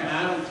sounded like an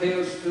idle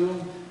tale to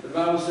them. The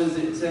Bible says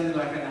it sounded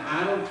like an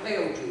idle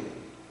tale to them.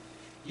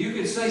 You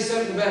can say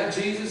something about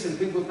Jesus and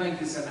people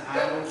think it's an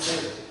idle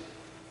tale.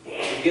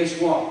 But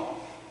guess what?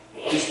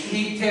 Just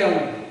keep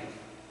telling it.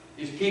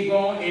 Just keep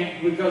on,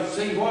 and because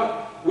see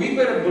what? We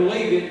better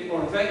believe it,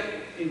 or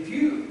if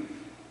you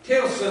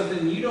tell something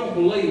and you don't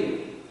believe it,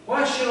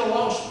 why should a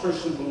lost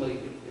person believe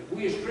it? If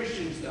we as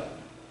Christians don't.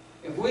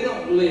 If we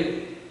don't live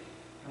it,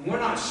 and we're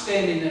not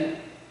standing up,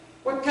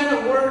 what kind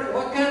of word,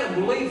 what kind of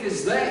belief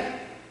is that?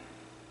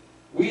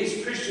 We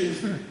as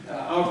Christians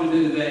ought to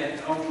do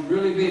that. Ought to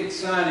really be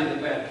excited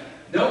about it.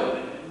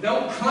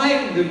 Don't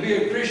claim to be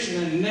a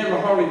Christian and never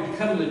hardly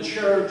come to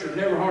church or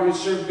never hardly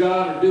serve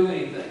God or do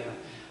anything.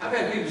 I've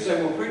had people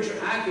say, well, preacher,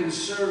 I can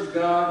serve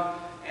God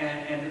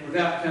and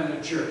without coming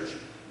to church.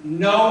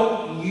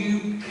 No,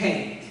 you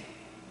can't.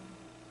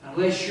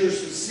 Unless you're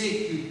so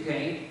sick, you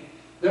can't.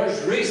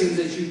 There's reasons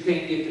that you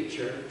can't get to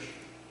church.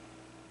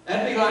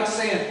 That'd be like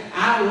saying,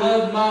 I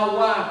love my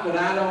wife, but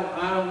I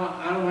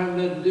don't have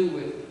nothing to do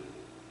with it.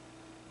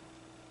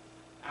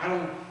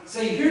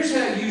 See, here's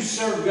how you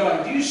serve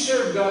God. You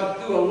serve God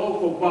through a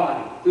local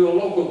body, through a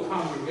local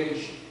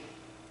congregation.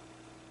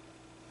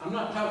 I'm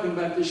not talking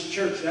about this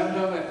church. I'm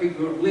talking about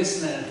people who are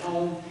listening at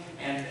home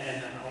and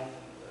on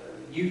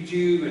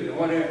YouTube and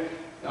whatever.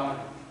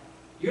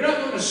 You're not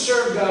going to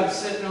serve God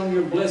sitting on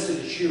your blessed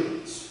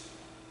assurance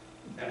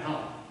at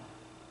home.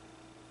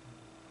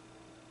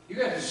 You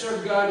got to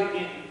serve God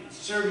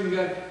serving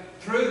God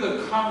through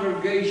the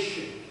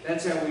congregation.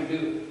 That's how we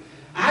do it.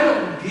 I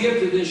don't give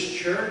to this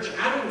church.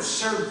 I don't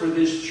serve for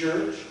this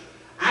church.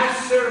 I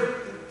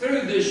serve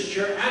through this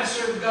church. I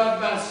serve God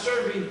by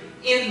serving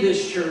in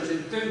this church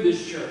and through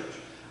this church.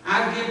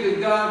 I give to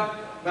God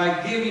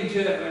by giving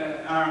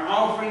to our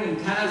offering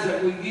and tithes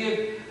that we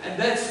give.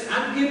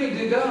 I'm giving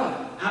to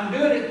God. I'm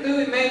doing it through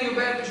Emmanuel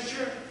Baptist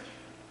Church.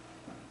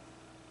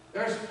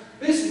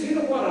 Listen, you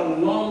know what a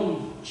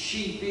lone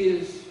sheep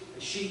is?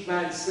 A sheep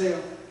by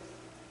itself?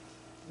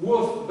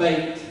 Wolf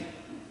bait.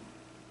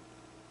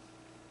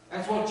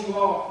 That's what you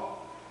are.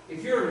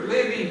 If you're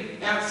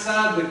living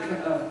outside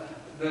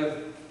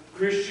the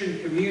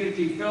Christian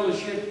community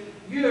fellowship,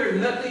 you're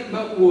nothing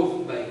but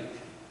wolf bait.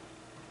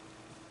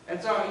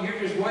 That's all. You're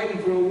just waiting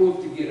for a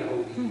wolf to get a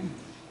hold of you.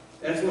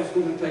 That's what's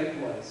going to take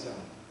place. So,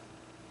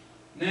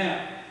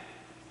 now,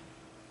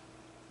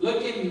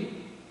 look in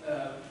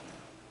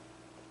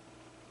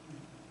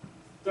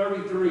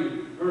 33,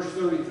 verse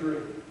 33.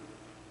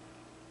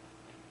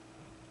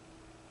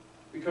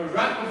 Because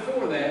right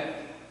before that,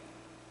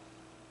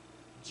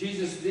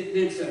 Jesus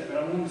did something.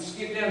 But I'm going to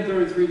skip down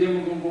 33, then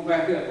we're going to go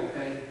back up,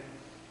 okay?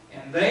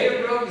 And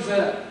they arose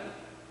up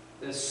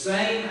the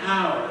same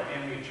hour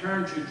and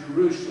returned to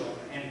Jerusalem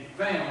and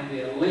found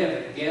the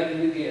 11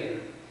 gathered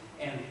together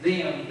and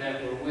them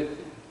that were with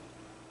them.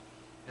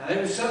 Now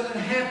there was something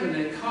that happened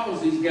that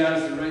caused these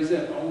guys to raise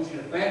up. I want you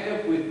to back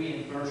up with me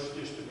in verse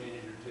just a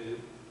minute or two.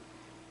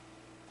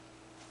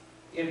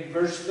 In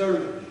verse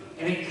 30.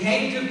 And it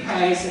came to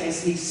pass,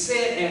 as he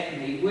sat at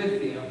meat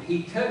with them,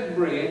 he took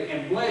bread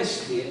and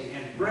blessed it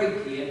and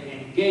brake it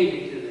and gave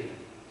it to them.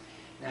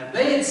 Now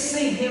they had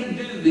seen him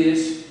do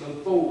this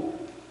before.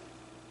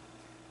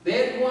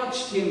 They had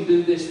watched him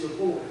do this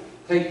before.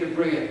 Take the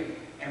bread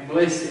and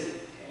bless it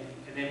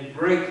and then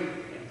break it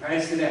and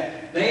pass it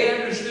out.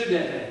 They understood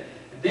that.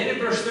 And then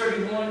in verse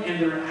 31,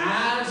 and their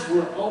eyes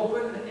were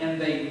opened and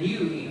they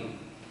knew him.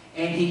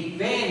 And he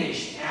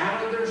vanished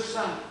out of their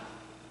sight.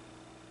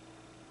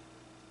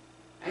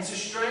 That's a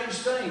strange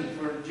thing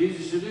for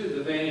Jesus to do,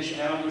 to vanish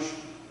out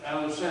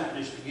of the sight,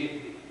 just to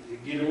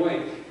get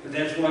away. But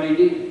that's what he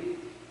did.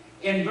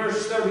 In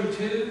verse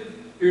 32,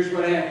 here's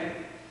what happened.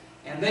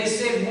 And they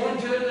said one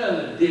to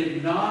another,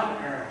 did not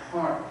our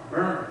heart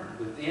burn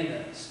within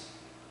us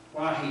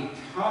while he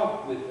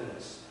talked with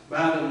us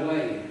by the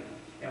way,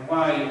 and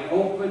while he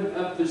opened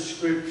up the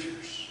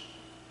Scriptures?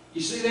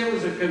 You see, there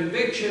was a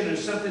conviction or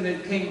something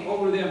that came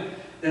over them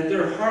that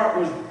their heart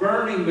was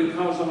burning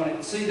because on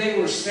it. See, they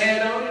were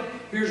sad on it.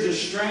 Here's a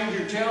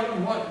stranger telling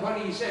them, what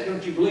do you say?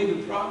 Don't you believe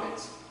the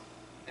prophets?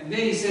 And then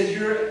he says,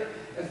 you're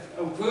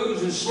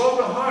fools and slow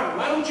to heart.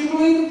 Why don't you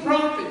believe the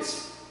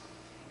prophets?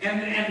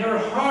 And their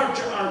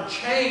hearts are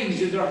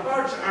changed, and their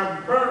hearts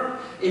are burnt.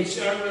 It's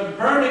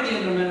burning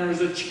in them, and there's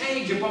a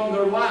change upon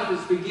their life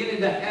that's beginning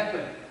to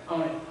happen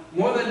on it,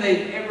 more than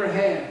they've ever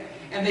had.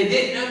 And they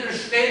didn't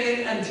understand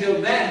it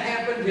until that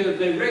happened, until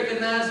they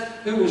recognized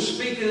who was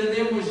speaking to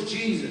them was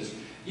Jesus.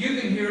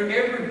 You can hear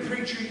every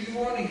preacher you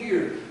want to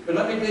hear, but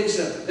let me tell you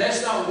something.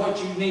 That's not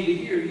what you need to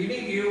hear. You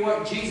need to hear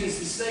what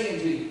Jesus is saying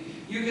to you.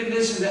 You can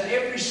listen to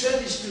every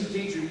Sunday school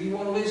teacher you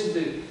want to listen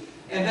to.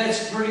 And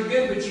that's pretty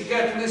good, but you've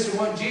got to listen to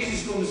what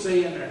Jesus is going to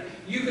say in there.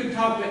 You can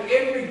talk to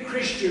every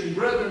Christian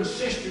brother and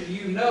sister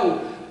you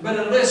know, but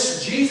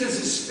unless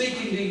Jesus is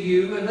speaking to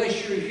you,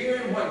 unless you're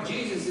hearing what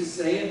Jesus is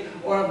saying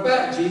or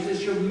about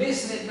Jesus, you're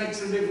missing it. It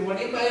makes no difference what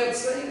anybody else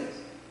says.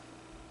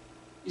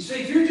 You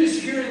see, if you're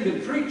just hearing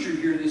the preacher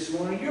here this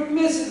morning, you're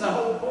missing the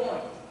whole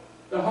point,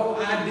 the whole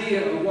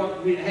idea of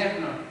what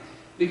happened.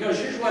 Because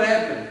here's what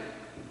happened.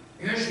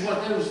 Here's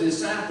what those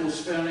disciples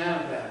found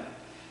out about.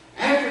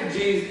 After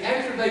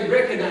they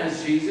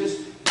recognized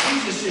Jesus,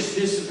 Jesus just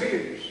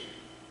disappears.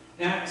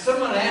 Now,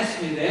 someone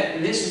asked me that,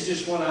 and this is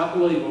just what I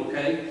believe,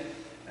 okay?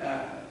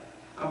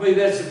 I believe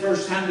that's the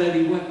first time that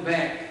he went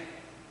back.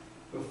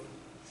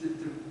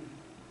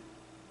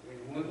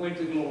 Went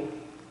to glory.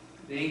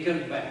 Then he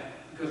comes back.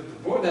 Because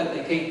before that,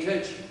 they can't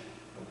touch him,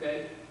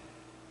 okay?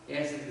 He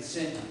has to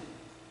descend.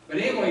 But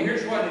anyway,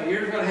 here's what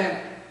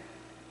happened.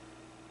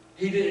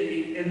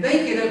 And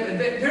they get up, and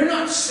they're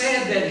not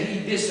sad that he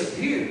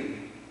disappeared.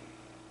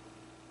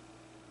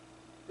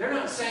 They're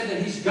not sad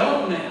that he's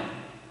gone now.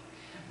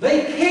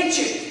 They catch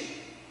it.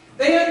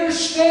 They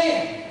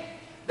understand.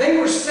 They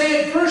were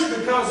sad first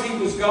because he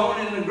was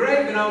gone in the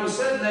grave, and all of a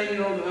sudden they,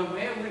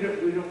 man,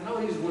 we don't know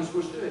he's the one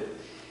supposed to do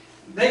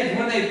it.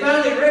 When they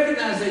finally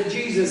recognize that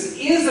Jesus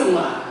is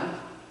alive,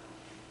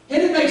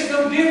 and it makes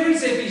no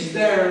difference if he's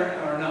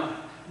there or not.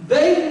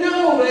 They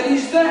know that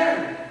he's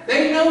there.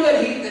 They know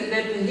that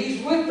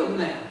he's with them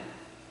now.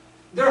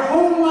 Their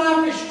whole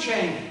life has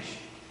changed.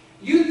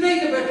 You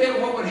think about that,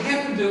 what would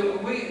happen to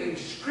we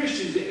as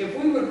Christians if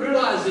we would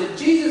realize that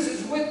Jesus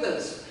is with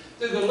us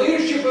through the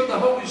leadership of the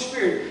Holy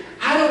Spirit.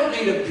 I don't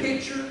need a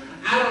picture.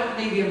 I don't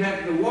need him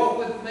having to walk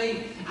with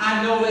me.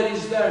 I know that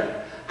he's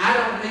there. I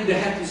don't need to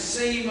have to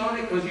see him on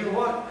it, because you know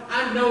what?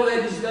 I know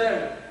that he's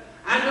there.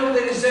 I know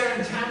that he's there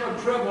in time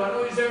of trouble. I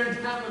know he's there in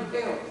time of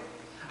help.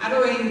 I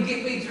know he can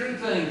get me through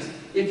things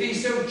if he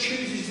so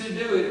chooses to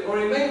do it. Or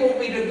he may want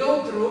me to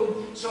go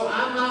through them so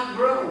I might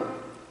grow.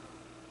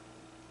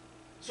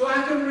 So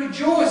I can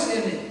rejoice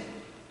in it.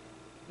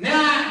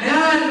 Now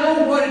I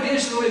know what it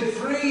is to live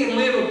free and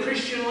live a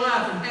Christian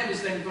life and have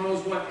this thing,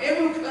 because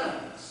whatever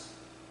comes,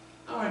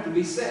 I don't have to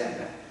be sad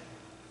about it,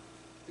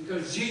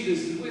 because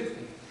Jesus is with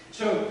me.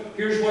 So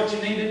here's what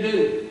you need to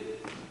do.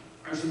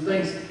 There's some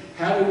things.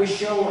 How do we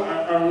show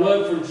our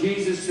love for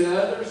Jesus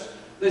to others?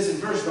 Listen,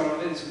 first of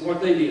all, it's what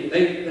they did.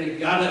 They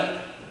got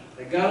up.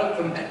 They got up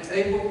from that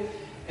table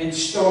and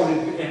started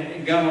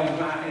and got on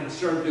by and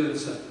started doing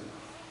something.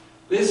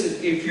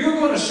 Listen, if you're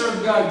going to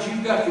serve God,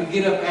 you've got to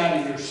get up out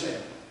of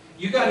yourself.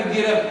 You've got to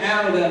get up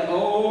out of that, oh,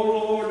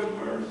 Lord of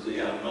mercy,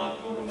 I'm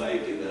not going to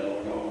make it.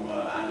 Oh, no,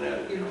 I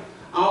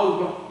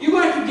know, you've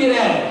got to get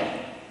out of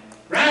that.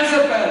 Rise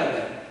up out of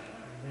that.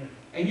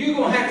 And you're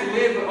going to have to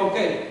live,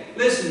 okay,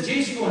 listen,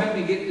 Jesus is going to help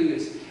me get through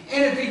this.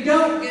 And if he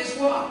don't, guess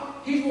what?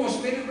 He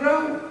wants me to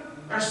grow.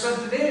 There's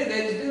something in it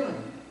that he's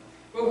doing.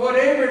 But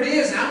whatever it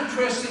is, I'm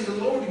trusting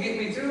the Lord to get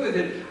me through it.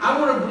 And I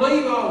want to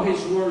believe all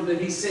his word that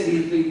he said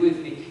he'd be with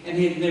me and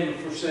he'd never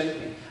forsake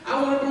me.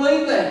 I want to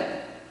believe that.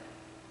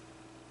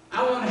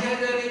 I want to have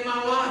that in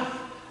my life.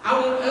 I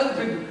want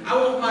other people. I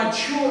want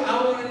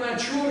my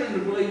children to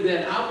believe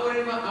that.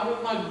 I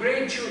want my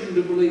grandchildren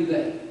to believe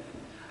that.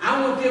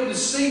 I want them to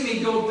see me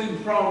go through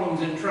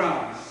problems and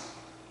trials.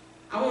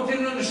 I want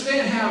them to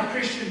understand how a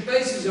Christian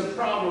faces a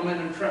problem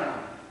and a trial.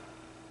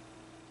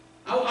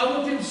 I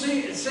want them to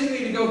see me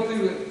to go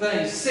through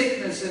things,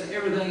 sickness and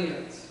everything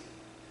else.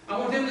 I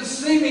want them to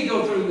see me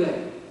go through that.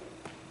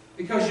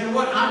 Because you know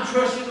what? I'm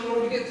trusting the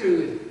Lord to get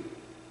through it.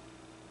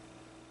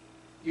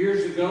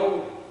 Years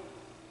ago,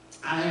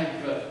 I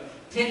have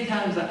 10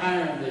 times the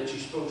iron that you're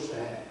supposed to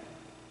have.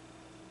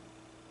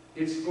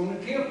 It's going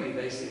to kill me,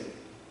 they said.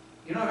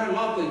 I had a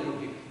lot of things going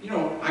to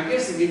kill. I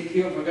guess I'd get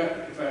killed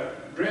if I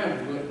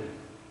drowned, wouldn't I?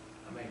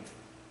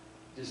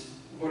 Just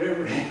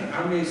whatever.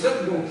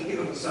 Something's going to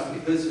kill somebody.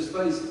 Let's just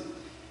face it.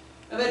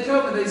 And they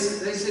told me, they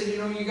said,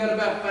 you got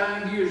about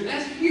 5 years.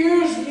 That's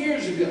years and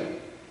years ago.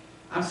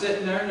 I'm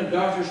sitting there, and the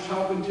doctor's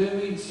talking to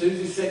me, and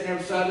Susie's sitting there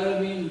beside of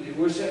me, and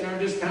we're sitting there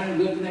just kind of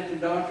looking at the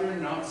doctor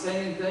and not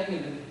saying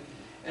anything.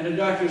 And the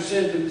doctor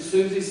said to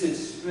Susie,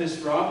 says, Miss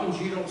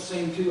Robbins, you don't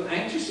seem too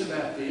anxious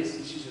about this.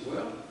 And she said,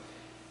 well,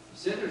 he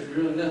said there's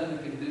really nothing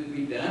that can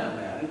be done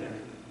about it.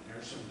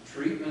 There's some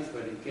treatments,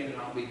 but it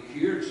cannot be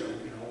cured, so,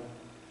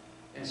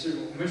 And so,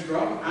 Mr.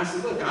 Robbins, I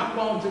said, look, I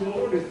belong to the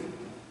Lord. If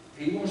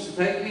He wants to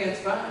take me,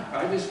 that's fine. If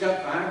I just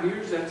got 5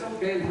 years, that's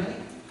okay with me.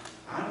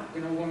 I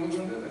don't, what am I going to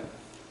do about it?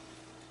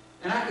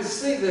 And I could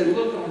see the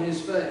look on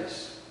his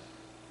face.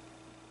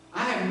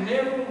 I have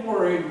never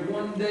worried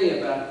one day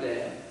about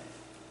that.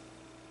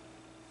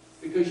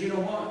 Because you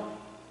know what?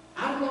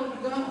 I belong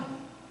to God.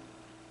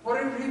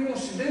 Whatever He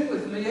wants to do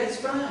with me, that's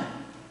fine.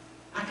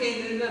 I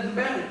can't do nothing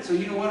about it. So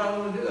you know what I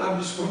want to do? I'm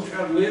just going to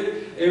try to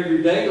live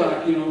every day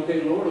like,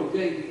 okay, Lord,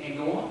 okay, and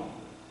go on.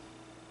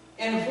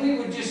 And if we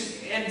would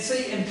just, and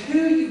see,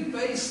 until you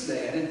face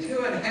that,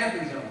 until it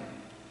happens on you,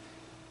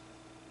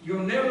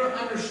 you'll never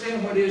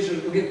understand what it is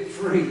to get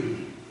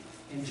free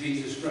in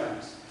Jesus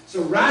Christ.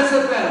 So rise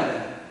up out of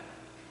that.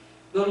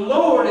 The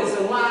Lord is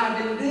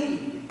alive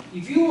indeed.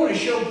 If you want to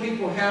show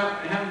people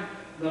how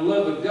the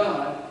love of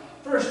God,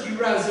 first you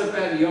rise up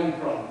out of your own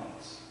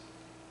problems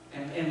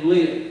and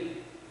live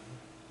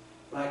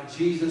like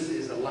Jesus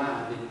is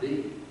alive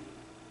indeed.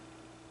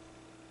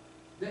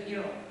 That,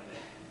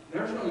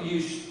 there's no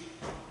use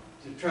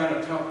to try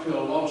to talk to a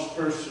lost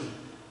person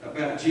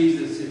about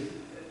Jesus if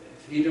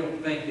you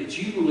don't think that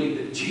you believe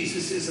that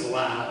Jesus is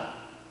alive.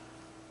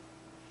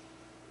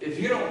 If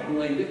you don't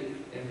believe it,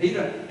 and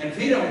if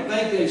he don't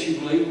think that you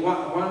believe it, why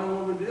in the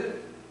world would do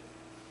it?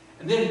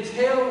 And then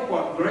tell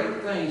what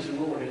great things the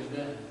Lord has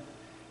done.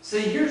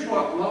 See, here's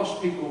what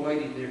lost people are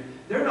waiting there.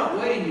 They're not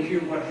waiting to hear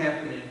what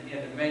happened in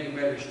Emmanuel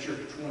Baptist Church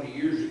 20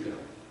 years ago.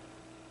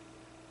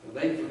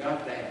 Well, they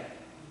forgot that.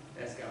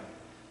 That's gone.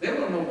 They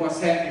want to know what's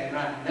happening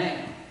right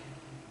now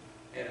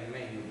at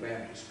Emmanuel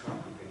Baptist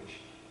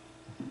congregation.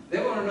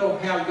 They want to know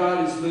how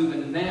God is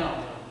moving now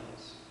on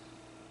this.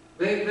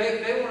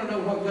 They want to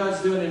know what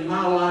God's doing in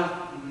my life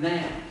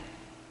now.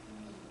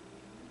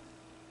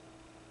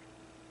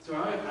 So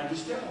I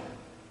just tell them.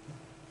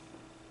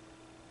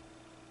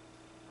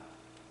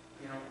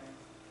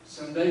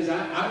 Some days I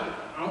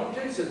want to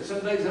tell you something. Some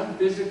days I'm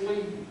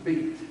physically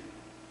beat.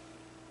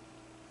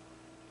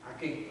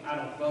 I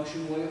don't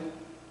function well.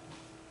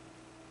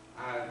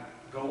 I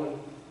go and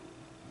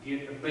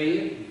get to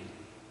bed,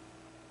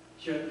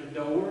 shut the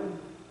door.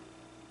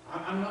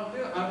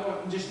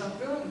 I'm just not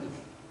feeling good.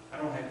 I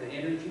don't have the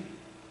energy.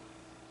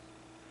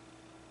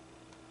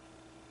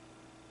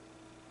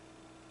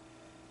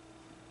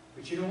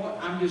 But you know what?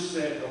 I'm just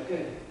saying,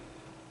 okay,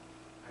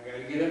 I got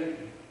to get up.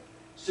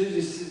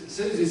 Susie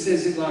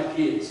says it like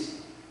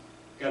kids.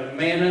 Got to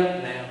man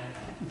up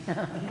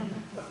now.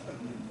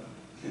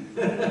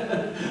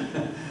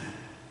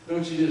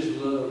 Don't you just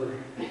love her?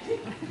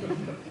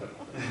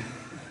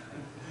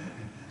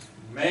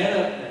 Man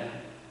up now.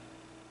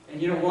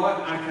 And you know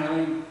what? I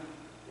kind of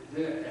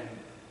do it and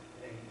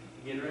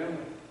get around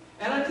with it.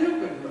 And I tell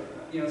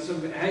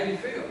people, how you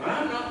feel?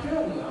 I'm not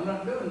feeling good. I'm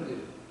not feeling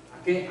good. I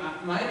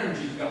can't. My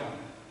energy's gone.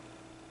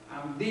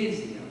 I'm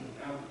dizzy.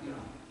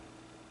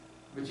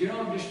 But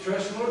I'm just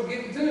trusting the Lord to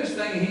get me through this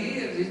thing. He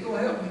is. He's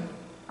going to help me.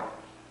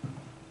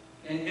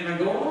 And I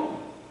go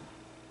on.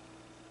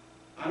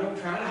 I don't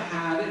try to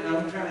hide it. I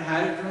don't try to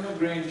hide it from my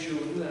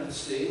grandchildren that I'm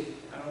sick.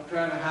 I don't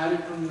try to hide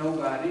it from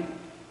nobody.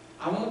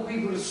 I want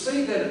people to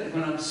see that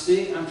when I'm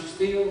sick, I'm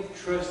still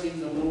trusting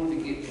the Lord to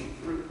get me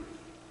through.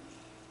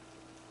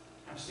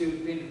 I'm still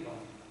dependent on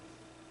Him.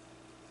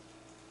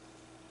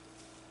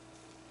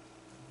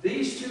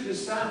 These two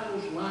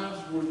disciples' lives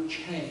were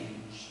changed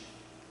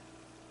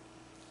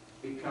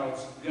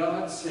because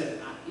God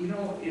said,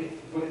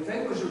 if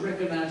they were to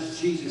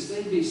recognize Jesus,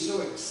 they'd be so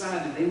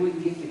excited they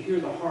wouldn't get to hear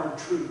the hard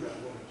truth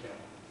I'm going to tell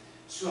them.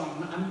 So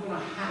I'm going to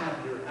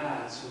hide their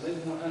eyes so they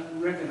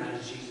won't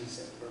recognize Jesus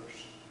at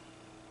first.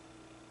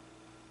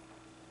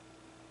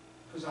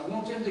 Because I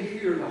want them to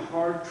hear the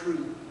hard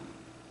truth.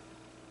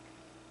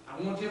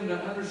 I want them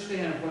to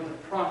understand what the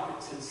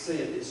prophets had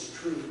said is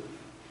true.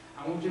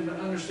 I want them to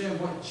understand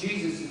what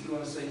Jesus is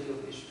going to say to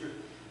them is true.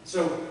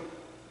 So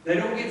they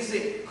don't get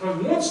sick.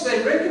 Because once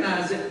they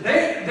recognize it,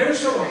 they're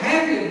so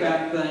happy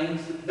about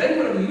things, they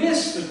would have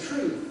missed the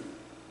truth.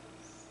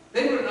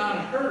 They would not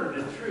have heard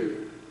the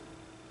truth.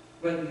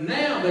 But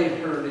now they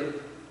heard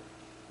it,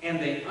 and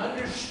they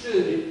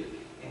understood it,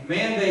 and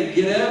man, they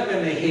get up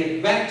and they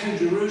head back to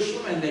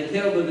Jerusalem, and they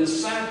tell the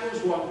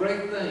disciples what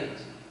great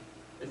things.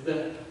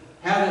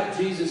 How that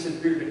Jesus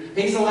appeared to them.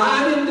 He's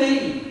alive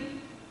indeed.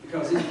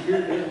 Because He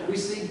appeared to them. We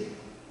see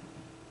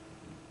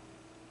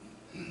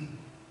Him.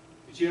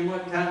 But you know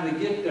what? Time they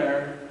get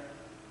there,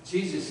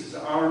 Jesus has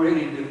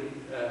already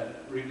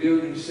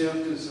revealed Himself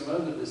to some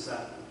other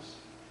disciples.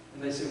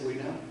 And they said, we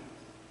know.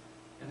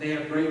 And they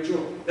have great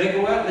joy. They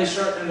go out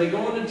and they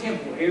go in the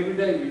temple every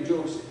day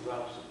rejoicing.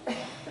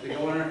 They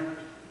go in there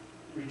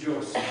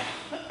rejoicing.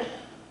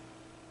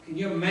 Can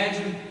you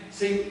imagine?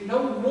 See,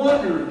 no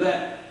wonder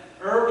that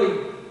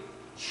early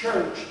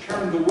church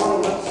turned the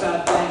world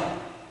upside down.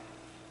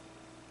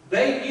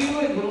 They knew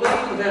and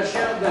believed without a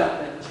shadow of doubt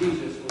that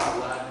Jesus was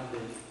alive and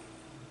dead.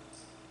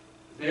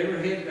 With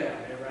every head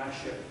bowed, every eye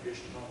shut for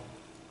just a moment.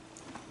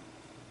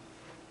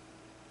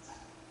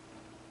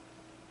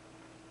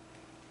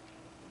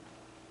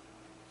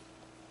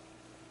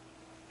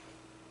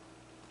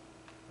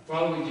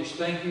 Father, we just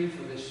thank You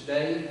for this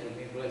day, for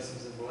many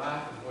blessings of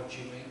life and what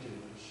You mean to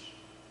us.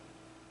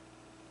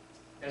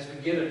 as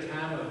we get a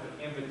time of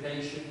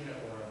invitation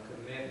or a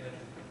commitment,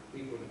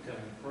 people to come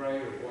and pray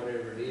or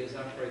whatever it is,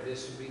 I pray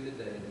this will be the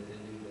day that they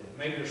do that.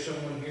 Maybe there's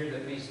someone here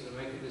that needs to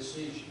make a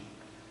decision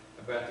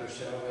about their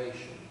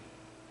salvation.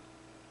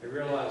 They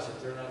realize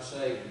that they're not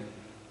saved.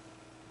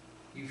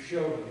 You've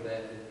showed them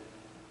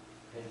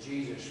that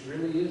Jesus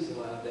really is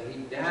alive, that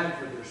He died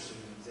for their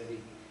sins, that He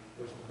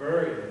was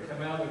buried and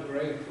come out of the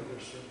grave for their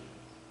sins,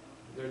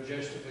 their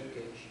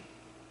justification,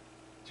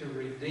 to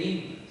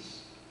redeem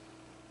us.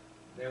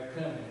 They'll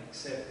come and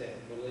accept that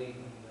and believe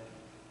in that.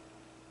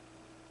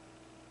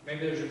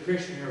 Maybe there's a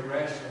Christian who are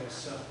wrestling with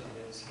something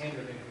that's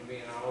hindering them from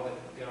being all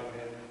that God would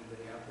have them to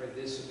be. I pray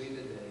this will be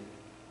the day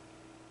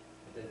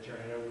that they turn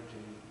it over to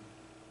You.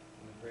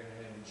 We pray in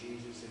the name of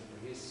Jesus and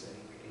for His sake.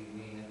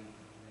 Amen.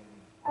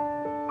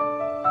 Amen.